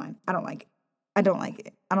the timeline. I don't like it. I don't like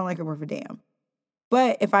it. I don't like it worth a damn.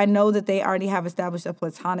 But if I know that they already have established a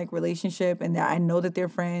platonic relationship and that I know that they're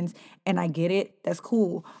friends and I get it, that's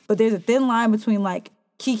cool. But there's a thin line between like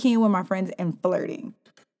kikiing with my friends and flirting.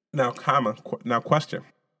 Now, question.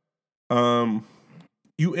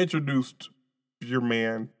 You introduced your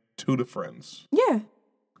man to the friends. Yeah.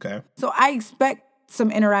 Okay. So I expect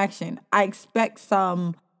some interaction. I expect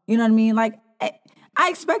some, you know what I mean? Like, I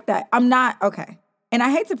expect that. I'm not, okay. And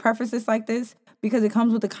I hate to preface this like this because it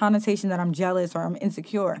comes with the connotation that I'm jealous or I'm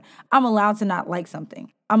insecure. I'm allowed to not like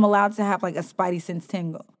something. I'm allowed to have like a spidey sense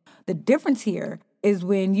tingle. The difference here is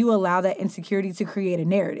when you allow that insecurity to create a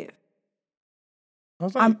narrative. I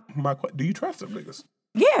was like, do you trust them niggas?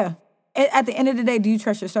 Yeah. At the end of the day, do you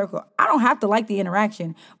trust your circle? I don't have to like the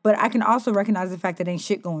interaction, but I can also recognize the fact that ain't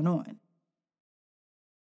shit going on.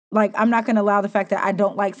 Like, I'm not going to allow the fact that I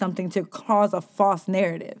don't like something to cause a false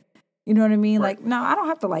narrative. You know what I mean? Right. Like, no, I don't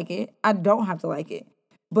have to like it. I don't have to like it.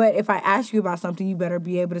 But if I ask you about something, you better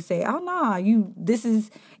be able to say, oh, nah, you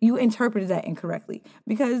interpreted that incorrectly.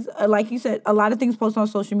 Because, like you said, a lot of things posted on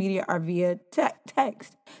social media are via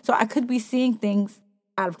text. So I could be seeing things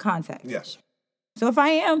out of context. Yes. So if I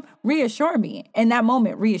am, reassure me. In that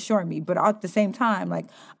moment, reassure me. But at the same time, like,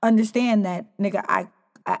 understand that, nigga, I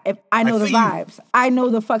know the vibes. I know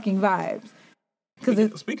the fucking vibes.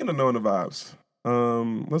 Speaking of knowing the vibes,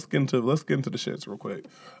 let's get into the shits real quick.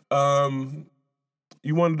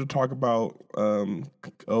 You wanted to talk about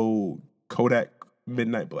Kodak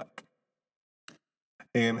Midnight Black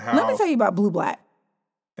and how. Let me tell you about Blue Black.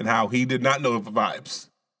 And how he did not know the vibes.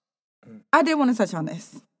 I did want to touch on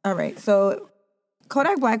this. All right, so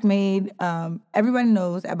Kodak Black made, everybody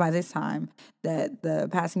knows by this time that the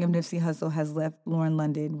passing of Nipsey Hussle has left Lauren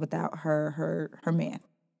London without her man.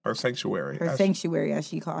 Her sanctuary. Her sanctuary, as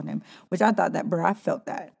she called him, which I thought that, bro, I felt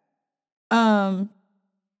that.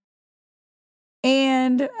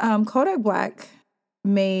 And Kodak Black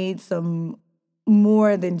made some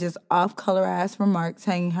more than just off-color ass remarks,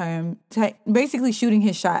 basically shooting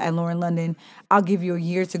his shot at Lauren London. I'll give you a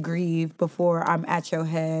year to grieve before I'm at your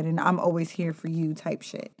head, and I'm always here for you type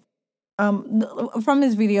shit. From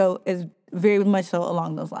this video is very much so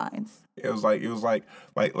along those lines. It was a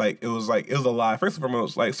lie. First and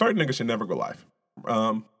foremost, like, certain niggas should never go live.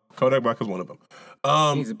 Kodak Black is one of them.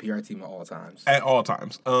 He's a PR team at all times. At all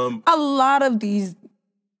times. A lot of these,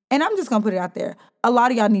 and I'm just gonna put it out there, a lot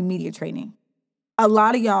of y'all need media training. A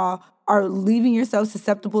lot of y'all are leaving yourself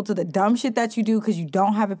susceptible to the dumb shit that you do because you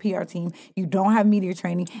don't have a PR team, you don't have media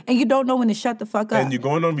training, and you don't know when to shut the fuck up. And you're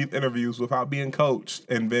going on these interviews without being coached,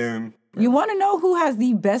 and then... You want to know who has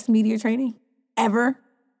the best media training ever?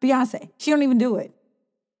 Beyonce. She don't even do it.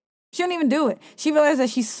 She don't even do it. She realized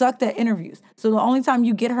that she sucked at interviews. So the only time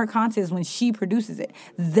you get her content is when she produces it.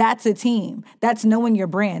 That's a team. That's knowing your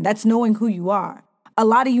brand. That's knowing who you are. A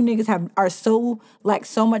lot of you niggas are so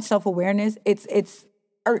much self-awareness, it's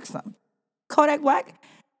irksome. Kodak Black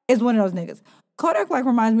is one of those niggas. Kodak Black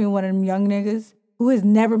reminds me of one of them young niggas who has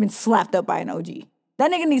never been slapped up by an OG.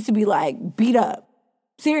 That nigga needs to be, like, beat up.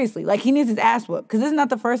 Seriously, like, he needs his ass whooped. Because this is not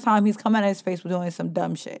the first time he's come out of his face with doing some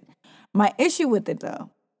dumb shit. My issue with it, though,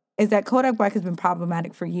 is that Kodak Black has been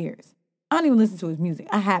problematic for years. I don't even listen to his music.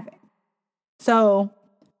 I haven't. So,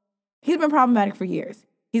 he's been problematic for years.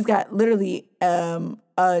 He's got literally a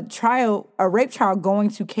rape trial going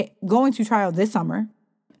to trial this summer.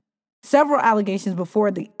 Several allegations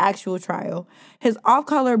before the actual trial. His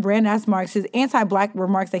off-color brand-ass marks, his anti-black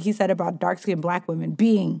remarks that he said about dark-skinned black women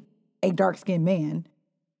being a dark-skinned man.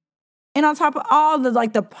 And on top of all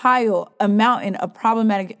a mountain of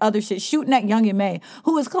problematic other shit, shooting at Young M.A.,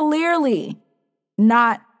 who is clearly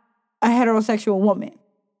not a heterosexual woman.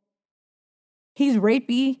 He's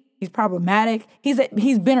rapey. He's problematic.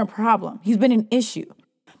 He's been a problem. He's been an issue.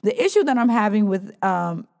 The issue that I'm having with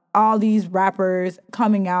all these rappers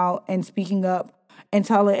coming out and speaking up and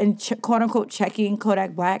quote unquote checking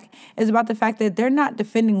Kodak Black is about the fact that they're not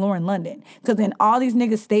defending Lauren London. Because in all these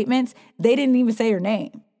niggas' statements, they didn't even say her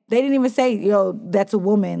name. They didn't even say, yo, that's a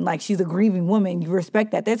woman, like she's a grieving woman. You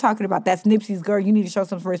respect that. They're talking about that's Nipsey's girl. You need to show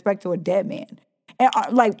some respect to a dead man. And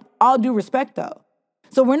like, all due respect though.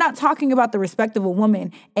 So we're not talking about the respect of a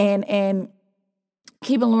woman and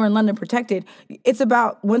keeping Lauren London protected. It's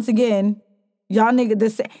about, once again, y'all niggas,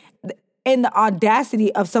 this and the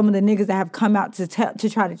audacity of some of the niggas that have come out to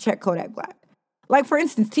try to check Kodak Black. Like, for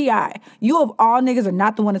instance, T.I., you of all niggas are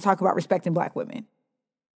not the one to talk about respecting black women.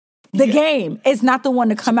 The game is not the one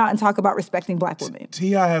to come out and talk about respecting black women.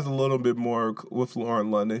 T.I. has a little bit more with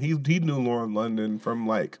Lauren London. He knew Lauren London from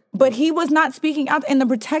like... But he was not speaking out in the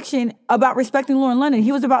protection about respecting Lauren London.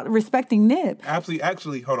 He was about respecting Nip. Absolutely.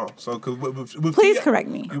 Actually, hold on. So, because with Please T.I. correct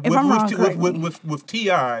me. If I'm wrong, correct me. With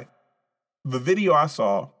T.I., the video I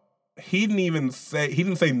saw, he didn't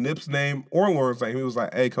say Nip's name or Lauren's name. He was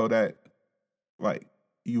like, hey, Kodak, like,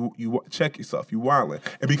 you check yourself. You wildin'.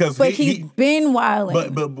 And because he's been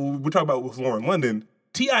wildin'. But we're talking about with Lauren London.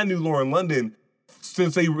 T.I. knew Lauren London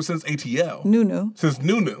since ATL. Nunu. Since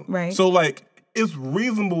Nunu. Right. So like it's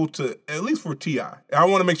reasonable to, at least for T.I. I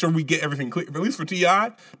want to make sure we get everything clear. At least for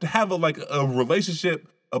T.I. to have a relationship,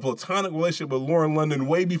 a platonic relationship with Lauren London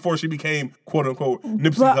way before she became quote unquote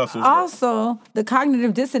Nipsey Hussle's. Also, the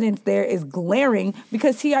cognitive dissonance there is glaring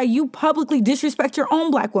because T.I., you publicly disrespect your own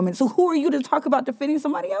black woman. So who are you to talk about defending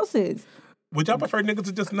somebody else's? Would y'all prefer niggas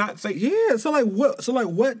to just not say? Yeah. So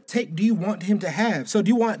what take do you want him to have? So do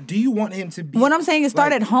you want him to be? What I'm saying is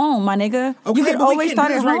start at home, my nigga. Okay, you can always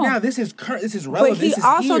start at home. Right now, this is current. This is relevant. But he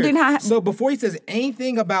also did not. So before he says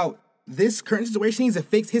anything about this current situation, he needs to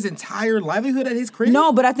fix his entire livelihood at his crib.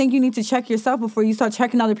 No, but I think you need to check yourself before you start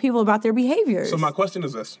checking other people about their behaviors. So my question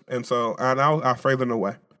is this, and I'll phrase it in a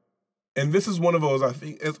way. And this is one of those, I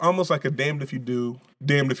think, it's almost like a damned if you do,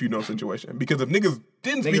 damned if you don't situation. Because if niggas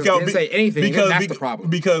didn't speak out... Didn't say anything, that's the problem.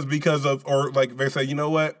 Because of, or like they say, you know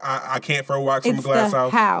what, I can't throw wax from a glass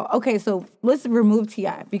house. How? Okay, so let's remove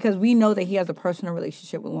T.I. because we know that he has a personal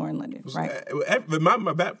relationship with Lauren London, right?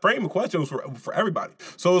 That frame of question was for everybody.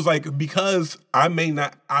 So it's like, because I may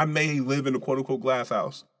live in a quote-unquote glass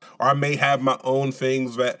house, or I may have my own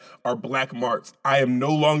things that are black marks, I am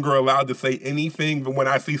no longer allowed to say anything when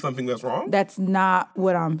I see something that's wrong? That's not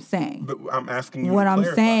what I'm saying. But I'm asking you What to I'm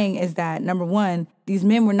clarify. saying is that, number one, these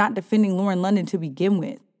men were not defending Lauren London to begin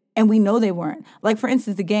with. And we know they weren't. Like, for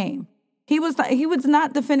instance, The Game. He was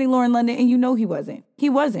not defending Lauren London, and you know he wasn't. He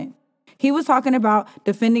wasn't. He was talking about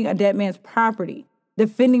defending a dead man's property,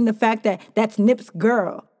 defending the fact that that's Nip's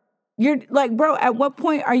girl. You're like, bro, at what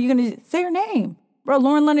point are you going to say her name? Bro,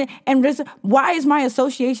 Lauren London, and why is my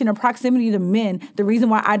association or proximity to men the reason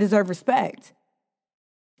why I deserve respect?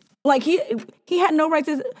 Like, he had no right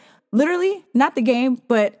to, literally, not The Game,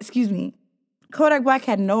 but, excuse me, Kodak Black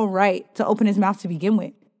had no right to open his mouth to begin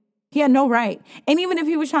with. He had no right. And even if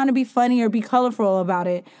he was trying to be funny or be colorful about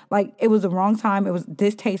it, like, it was the wrong time, it was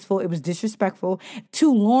distasteful, it was disrespectful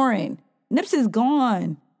to Lauren. Nips is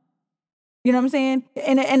gone. You know what I'm saying?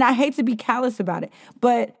 And I hate to be callous about it,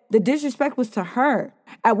 but the disrespect was to her.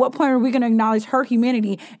 At what point are we going to acknowledge her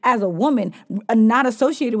humanity as a woman not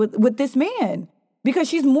associated with this man? Because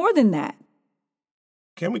she's more than that.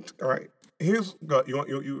 Can we? All right. Here's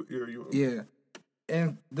you. Yeah,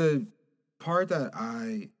 and the part that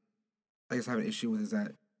I guess have an issue with is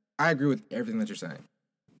that I agree with everything that you're saying,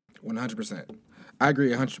 100%. I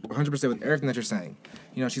agree 100% with everything that you're saying.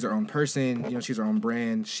 You know, she's her own person. You know, she's her own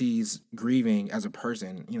brand. She's grieving as a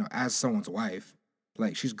person. You know, as someone's wife,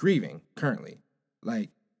 like she's grieving currently.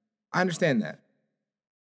 Like, I understand that.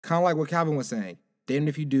 Kind of like what Calvin was saying. Damned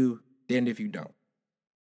if you do, damned if you don't.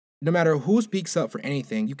 No matter who speaks up for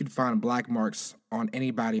anything, you could find black marks on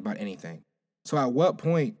anybody about anything. So at what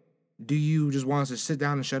point do you just want us to sit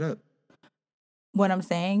down and shut up? What I'm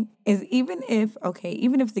saying is even if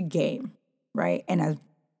The Game, right, and as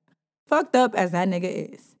fucked up as that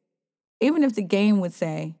nigga is, even if The Game would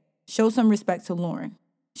say, show some respect to Lauren.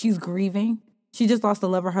 She's grieving. She just lost the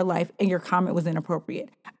love of her life, and your comment was inappropriate.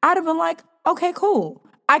 I'd have been like, okay, cool.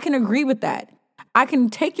 I can agree with that. I can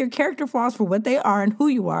take your character flaws for what they are and who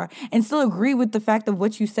you are and still agree with the fact of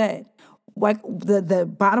what you said. Like, the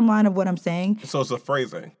bottom line of what I'm saying. So it's a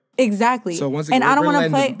phrasing. Exactly. So once again, and I don't want to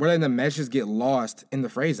play. We're letting the messages get lost in the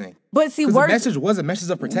phrasing. But see, the message was a message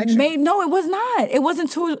of protection. No, it was not. It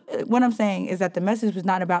wasn't too. What I'm saying is that the message was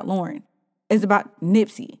not about Lauren. It's about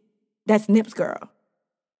Nipsey. That's Nip's girl.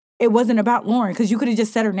 It wasn't about Lauren because you could have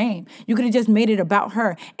just said her name. You could have just made it about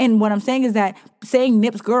her. And what I'm saying is that saying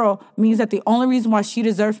Nip's girl means that the only reason why she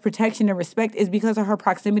deserves protection and respect is because of her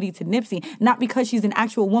proximity to Nipsey, not because she's an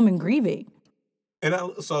actual woman grieving. And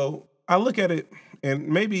I look at it, and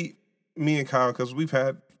maybe me and Kyle, because we've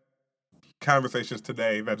had conversations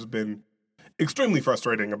today that's been extremely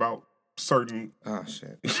frustrating about certain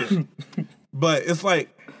shit. But it's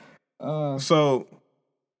like, so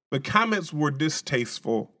the comments were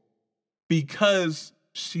distasteful because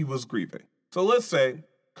she was grieving. So let's say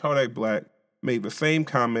Kodak Black made the same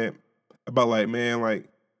comment about like, man, like,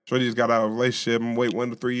 Shorty just got out of a relationship and wait 1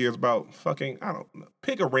 to 3 years about fucking, I don't know,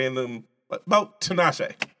 pick a random, about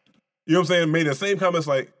Tinashe. You know what I'm saying? Made the same comments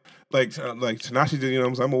like Tinashe did, you know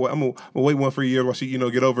what I'm saying? I'm gonna wait 1 for a year while she,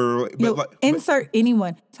 get over. Insert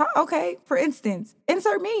anyone. Okay, for instance,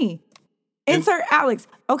 insert me. Insert Alex.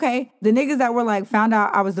 Okay, the niggas that were like, found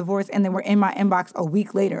out I was divorced and they were in my inbox a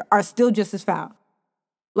week later are still just as foul.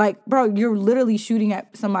 Like, bro, you're literally shooting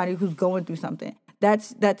at somebody who's going through something.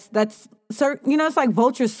 It's like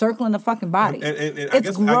vultures circling the fucking body. And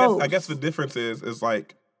it's gross. I guess the difference is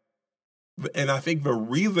like, and I think the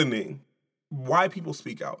reasoning why people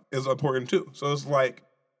speak out is important too. So it's like,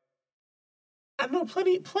 I know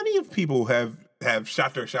plenty of people have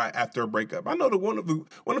shot their shot after a breakup. I know that one of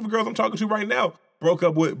the girls I'm talking to right now broke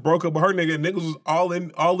up with her nigga, and niggas was all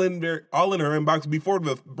in her inbox before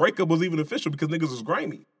the breakup was even official because niggas was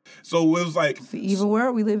grimy. So it was like, it's the evil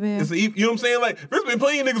world we live in. You know what I'm saying? Like, there's been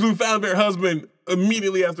plenty of niggas who found their husband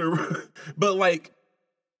immediately after, but like,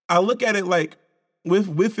 I look at it like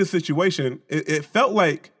with this situation, it felt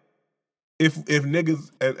like if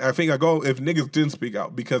niggas, and I think if niggas didn't speak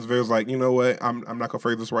out because there's like, you know what, I'm not gonna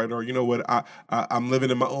phrase this right, or you know what, I'm living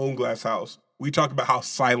in my own glass house. We talk about how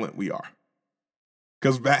silent we are.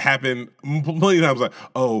 Because that happened plenty of times, like,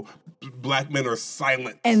 oh, black men are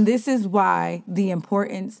silent. And this is why the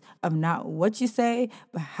importance of not what you say,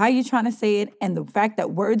 but how you're trying to say it, and the fact that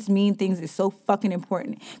words mean things is so fucking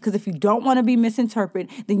important. Because if you don't want to be misinterpreted,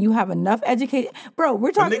 then you have enough education. Bro,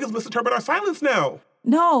 we're talking... But niggas misinterpret our silence now.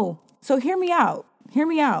 No. So hear me out. Hear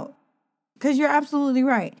me out. Because you're absolutely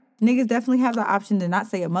right. Niggas definitely have the option to not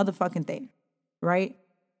say a motherfucking thing. Right?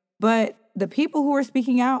 But the people who are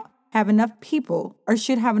speaking out have enough people, or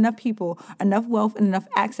should have enough people, enough wealth, and enough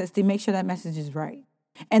access to make sure that message is right.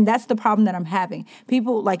 And that's the problem that I'm having.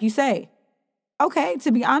 People, like you say, okay,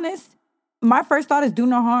 to be honest, my first thought is do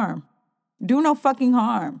no harm. Do no fucking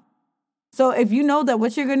harm. So if you know that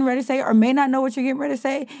what you're getting ready to say, or may not know what you're getting ready to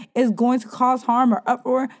say, is going to cause harm or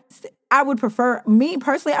uproar, I prefer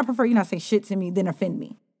you not say shit to me than offend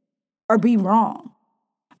me or be wrong.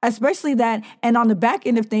 Especially that, and on the back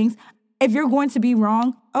end of things, if you're going to be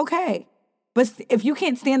wrong, okay. But if you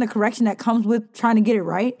can't stand the correction that comes with trying to get it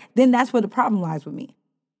right, then that's where the problem lies with me.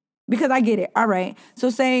 Because I get it. All right.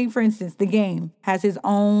 So say, for instance, The Game has his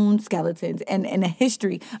own skeletons and a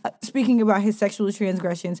history, speaking about his sexual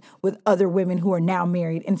transgressions with other women who are now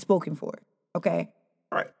married and spoken for. Okay?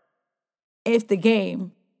 All right. If The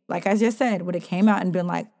Game, like I just said, would have came out and been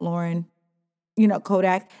like, Lauren,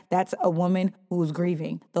 Kodak, that's a woman who's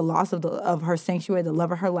grieving the loss of her sanctuary, the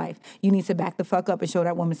love of her life. You need to back the fuck up and show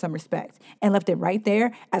that woman some respect. And left it right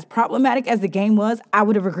there. As problematic as The Game was, I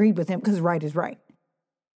would have agreed with him because right is right.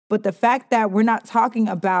 But the fact that we're not talking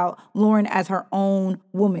about Lauren as her own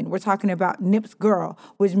woman, we're talking about Nip's girl,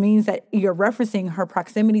 which means that you're referencing her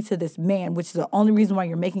proximity to this man, which is the only reason why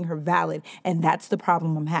you're making her valid. And that's the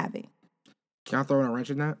problem I'm having. Can I throw in a wrench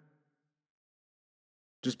in that?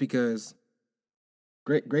 Just because...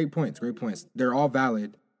 Great points. They're all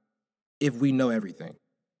valid if we know everything.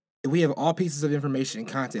 If we have all pieces of information and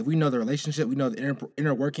content, if we know the relationship, we know the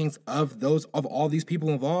inner workings of all these people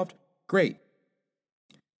involved, great.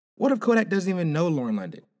 What if Kodak doesn't even know Lauren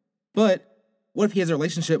London? But what if he has a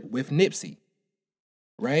relationship with Nipsey?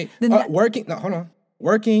 Right?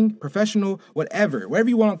 Working, professional, whatever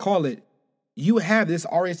you want to call it, you have this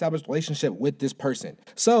already established relationship with this person.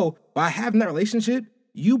 So by having that relationship,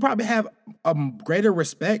 you probably have a greater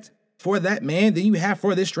respect for that man than you have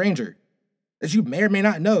for this stranger that you may or may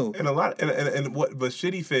not know. And what the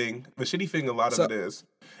shitty thing a lot of it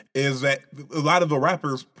is that a lot of the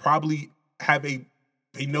rappers probably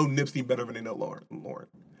they know Nipsey better than they know Lauren.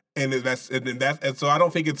 And so I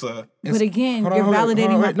don't think it's a... But again, you're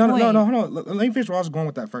validating my point. No, hold on. Let me finish where I was going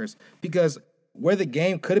with that first. Because where The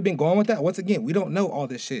Game could have been going with that, once again, we don't know all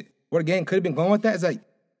this shit. Where The Game could have been going with that is like,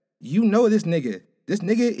 you know this nigga. This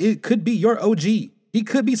nigga, it could be your OG. He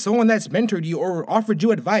could be someone that's mentored you or offered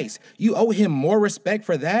you advice. You owe him more respect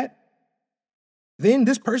for that than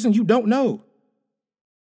this person you don't know.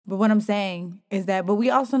 But what I'm saying is that, but we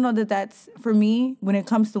also know that that's, for me, when it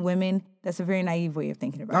comes to women, that's a very naive way of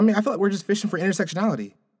thinking about it. I mean, I feel like we're just fishing for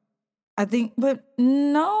intersectionality. I think, but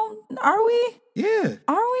no, are we? Yeah.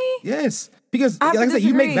 Are we? Yes. Because, like I said,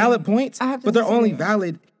 you make valid points, but they're only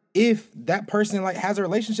valid if that person has a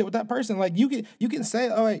relationship with that person. Like you can say,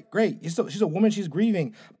 all right, great, she's a woman, she's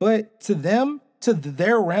grieving, but to them, to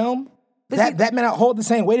their realm, that may not hold the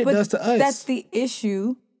same weight it does to us. That's the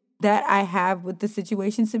issue that I have with the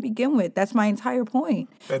situation to begin with. That's my entire point.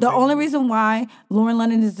 That's The it. only reason why Lauren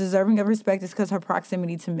London is deserving of respect is because her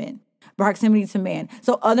proximity to man.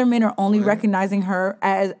 So other men are only recognizing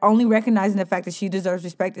the fact that she deserves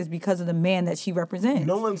respect is because of the man that she represents.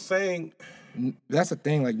 No one's saying That's the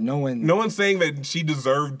thing. Like no one's saying that she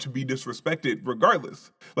deserved to be disrespected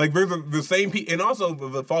regardless. Like there's the same people, and also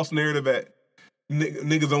the false narrative that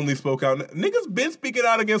niggas only spoke out. Niggas been speaking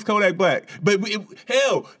out against Kodak Black, but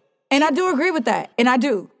hell. And I do agree with that. And I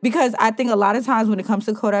do. Because I think a lot of times when it comes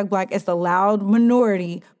to Kodak Black, it's the loud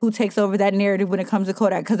minority who takes over that narrative when it comes to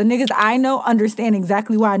Kodak. Because the niggas I know understand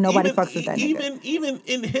exactly why nobody fucks with that nigga. Even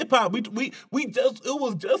in hip hop, it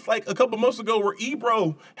was just like a couple months ago where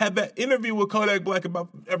Ebro had that interview with Kodak Black about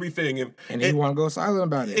everything, and he want to go silent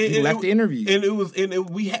about it. He left the interview,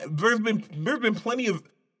 there's been plenty of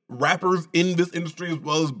rappers in this industry as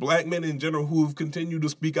well as black men in general who have continued to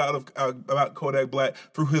speak out about Kodak Black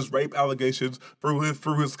through his rape allegations, through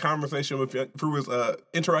his conversation through his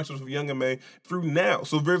interactions with Young M.A, through now.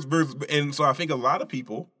 So so I think a lot of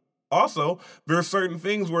people also, there's certain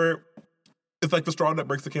things where it's like the straw that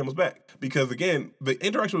breaks the camel's back, because again, the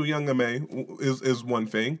interaction with Young M.A is one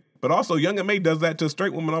thing, but also Young M.A does that to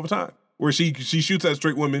straight women all the time, where she shoots at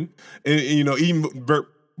straight women and even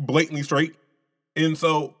blatantly straight,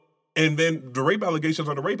 and then the rape allegations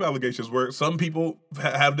are the rape allegations, where some people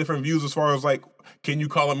have different views as far as like, can you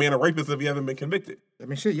call a man a rapist if he hasn't been convicted? I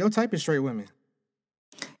mean, shit, your type is straight women.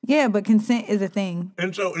 Yeah, but consent is a thing.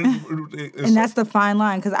 And so, and that's the fine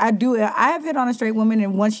line. Because I have hit on a straight woman,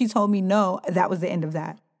 and once she told me no, that was the end of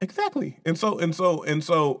that. Exactly. And so,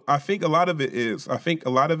 I think a lot of it,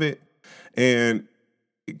 and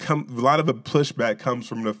a lot of the pushback comes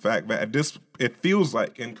from the fact that it feels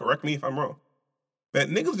like, and correct me if I'm wrong, that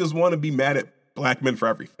niggas just want to be mad at black men for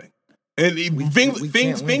everything. And things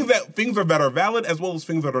that are valid as well as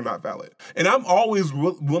things that are not valid. And I'm always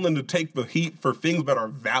willing to take the heat for things that are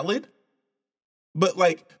valid. But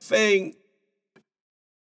like saying,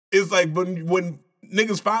 it's like when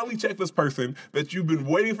niggas finally check this person that you've been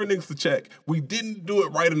waiting for niggas to check, we didn't do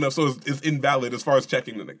it right enough, so it's invalid as far as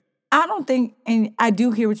checking the nigga. I don't think, and I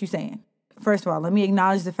do hear what you're saying. First of all, let me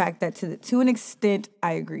acknowledge the fact that to an extent,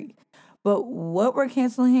 I agree. But what we're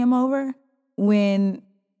canceling him over, when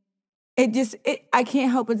I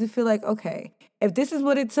can't help but to feel like, okay, if this is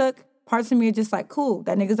what it took, parts of me are just like, cool,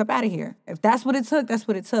 that nigga's up out of here. If that's what it took, that's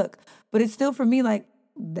what it took. But it's still for me like,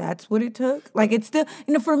 that's what it took? Like, it's still,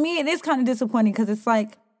 for me, it is kind of disappointing because it's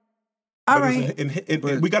like, all right.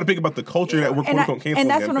 We got to think about the culture that we're quote-unquote canceling. And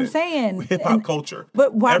that's what I'm saying. Hip-hop culture.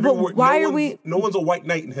 But why No one's a white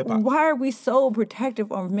knight in hip-hop. Why are we so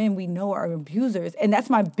protective of men we know are abusers? And that's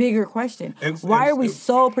my bigger question. Why are we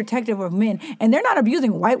so protective of men? And they're not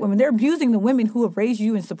abusing white women. They're abusing the women who have raised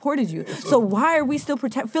you and supported you. So why are we still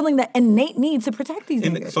feeling that innate need to protect these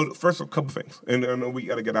niggas? So first, a couple things. And I know we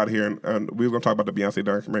got to get out of here. And we were going to talk about the Beyonce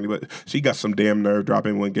documentary, but she got some damn nerve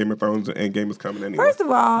dropping when Game of Thrones and Game is coming anyway. First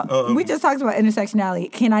of all, we just talked about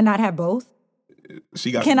intersectionality. Can I not have both?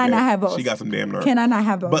 Can I not have both? She got some damn nerve. Can I not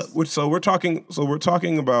have both? But so we're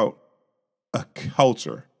talking about a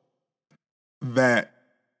culture that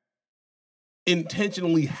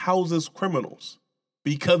intentionally houses criminals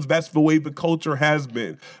because that's the way the culture has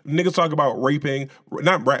been. Niggas talk about raping,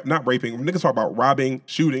 not raping. Niggas talk about robbing,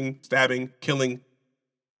 shooting, stabbing, killing.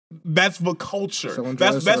 That's the culture.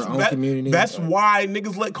 That's why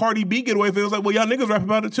niggas let Cardi B get away with it. It was like, well, y'all niggas rap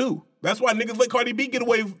about it too. That's why niggas let Cardi B get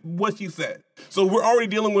away with what she said. So we're already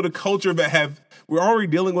dealing with a culture You're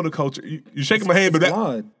shaking my head,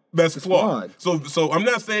 but that's flawed. So I'm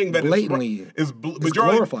not saying that blatantly it's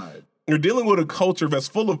glorified. You're dealing with a culture that's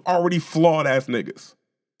full of already flawed ass niggas.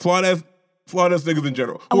 Flawed ass niggas in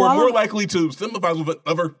general, who are more likely to sympathize with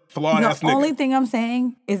other flawed ass niggas. The only thing I'm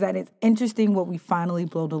saying is that it's interesting what we finally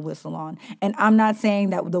blow the whistle on. And I'm not saying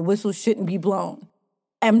that the whistle shouldn't be blown.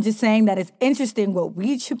 I'm just saying that it's interesting what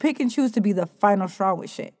we should pick and choose to be the final straw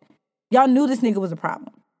with shit. Y'all knew this nigga was a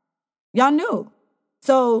problem. Y'all knew.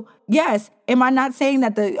 So, yes, am I not saying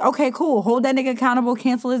that okay, cool, hold that nigga accountable,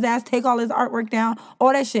 cancel his ass, take all his artwork down,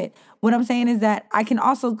 all that shit. What I'm saying is that I can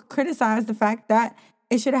also criticize the fact that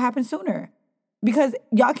it should have happened sooner. Because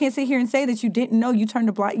y'all can't sit here and say that you didn't know, you turned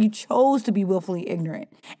a blind, you chose to be willfully ignorant.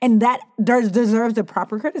 And that deserves the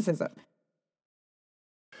proper criticism.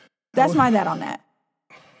 That's my that on that.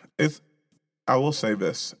 I will say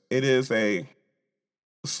this. It is a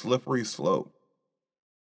slippery slope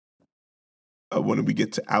when we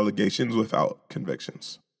get to allegations without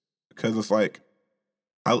convictions. Because it's like,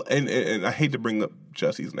 and I hate to bring up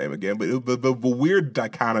Jesse's name again, but the weird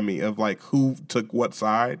dichotomy of like who took what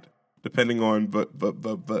side depending on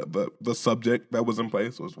the subject that was in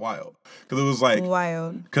place, was wild. Because it was like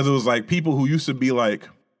wild. Because it was like people who used to be like,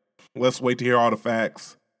 let's wait to hear all the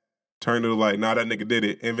facts, turned to like, nah, that nigga did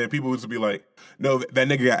it. And then people used to be like, no, that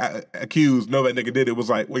nigga got accused. No, that nigga did it. Was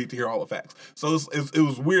like, wait to hear all the facts. So it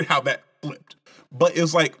was weird how that flipped. But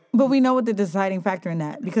it's like, but we know what the deciding factor in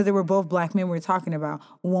that, because they were both black men we were talking about.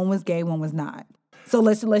 One was gay, one was not. So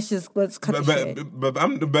let's cut the shit. But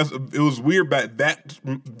I'm the best. It was weird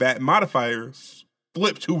that modifier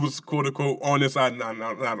flipped who was quote unquote on this side, not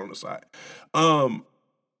on the side.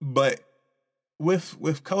 But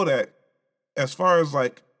with Kodak, as far as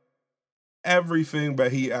like everything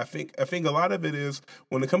that I think a lot of it is,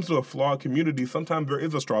 when it comes to a flawed community, sometimes there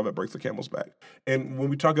is a straw that breaks the camel's back. And when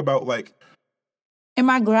we talk about like, am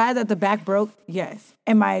I glad that the back broke? Yes.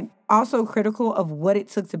 Am I also critical of what it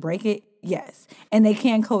took to break it? Yes. And they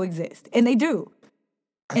can coexist. And they do.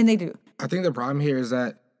 I think the problem here is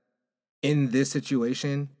that in this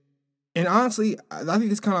situation, and honestly, I think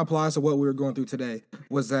this kind of applies to what we were going through today,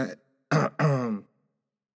 was that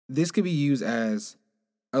this could be used as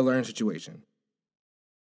a learning situation.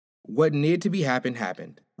 What needed to be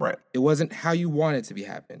happened. Right. It wasn't how you wanted it to be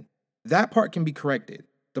happen. That part can be corrected.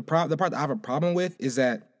 The part that I have a problem with is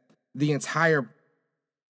that the entire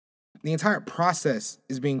process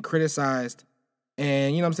is being criticized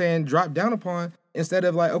and, you know what I'm saying, dropped down upon, instead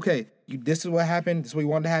of like, okay, this is what happened, this is what we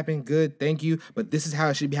wanted to happen, good, thank you, but this is how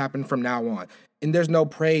it should be happening from now on. And there's no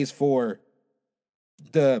praise for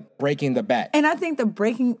the breaking the back. And I think the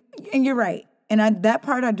breaking, and you're right, and that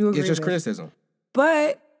part I do agree with. It's just criticism.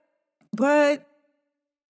 But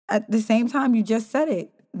at the same time, you just said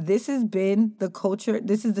it. This has been the culture.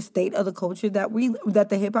 This is the state of the culture that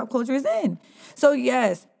the hip hop culture is in. So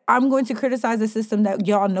yes, I'm going to criticize the system that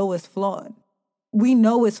y'all know is flawed. We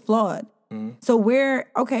know it's flawed. Mm-hmm. So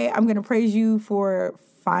I'm going to praise you for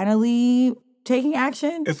finally taking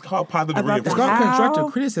action. It's called positive reinforcement. It's called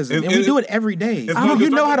constructive criticism, and we do it every day. You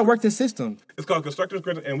know how to work the system. It's called constructive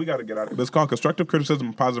criticism, and we got to get out of it. But it's called constructive criticism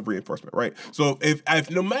and positive reinforcement, right? So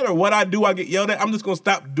if no matter what I do, I get yelled at, I'm just going to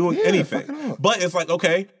stop doing anything. But it's like,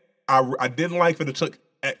 okay, I didn't like that it took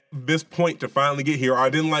at this point to finally get here. Or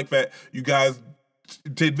I didn't like that you guys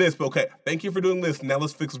did this, but okay, thank you for doing this. Now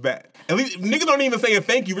let's fix that. At least niggas don't even saying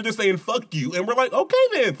thank you. We're just saying fuck you, and we're like, okay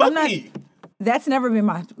then, fuck me. That's never been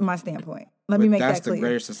my standpoint. Let me make that clear. That's the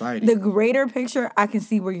greater society. The greater picture, I can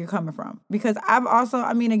see where you're coming from. Because I've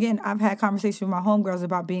had conversations with my homegirls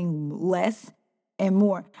about being less and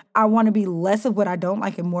more. I want to be less of what I don't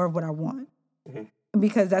like and more of what I want. Mm-hmm.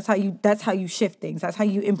 Because that's how you shift things. That's how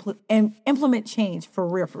you implement change for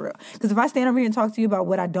real. Because if I stand over here and talk to you about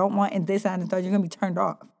what I don't want and this, that, and the third, you're going to be turned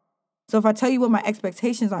off. So if I tell you what my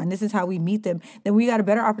expectations are and this is how we meet them, then we got a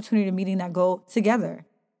better opportunity of meeting that goal together.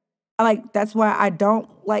 That's why I don't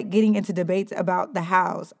like getting into debates about the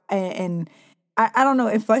hows. And I don't know,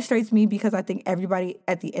 it frustrates me because I think everybody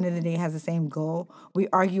at the end of the day has the same goal. We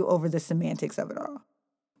argue over the semantics of it all.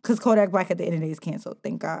 Because Kodak Black at the end of the day is canceled,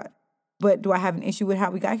 thank God. But do I have an issue with how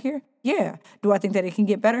we got here? Yeah. Do I think that it can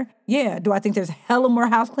get better? Yeah. Do I think there's hella more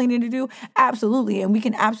house cleaning to do? Absolutely. And we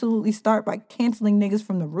can absolutely start by canceling niggas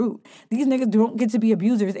from the root. These niggas don't get to be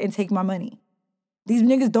abusers and take my money. These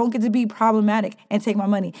niggas don't get to be problematic and take my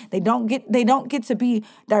money. They don't get to be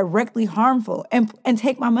directly harmful and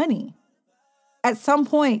take my money. At some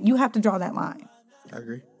point, you have to draw that line. I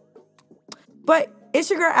agree. But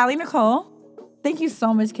it's your girl, Allie Nicole. Thank you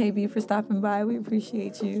so much, KB, for stopping by. We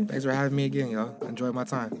appreciate you. Thanks for having me again, y'all. Enjoyed my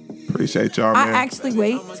time. Appreciate y'all, man. I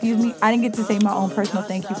didn't get to say my own personal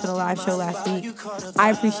thank you for the live show last week. I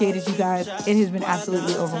appreciated you guys. It has been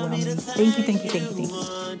absolutely overwhelming. Thank you.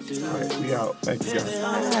 All right, we out. Thank you, guys.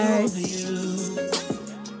 Bye.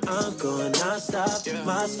 I'm going non-stop,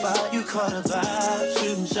 my spot, you caught a vibe,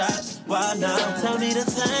 shooting shots, why not? Tell me the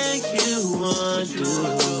things you want to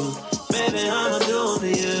do, baby, I'ma do to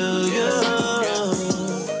you.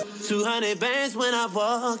 200 bands when I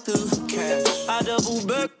walk through cash, I double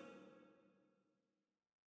back.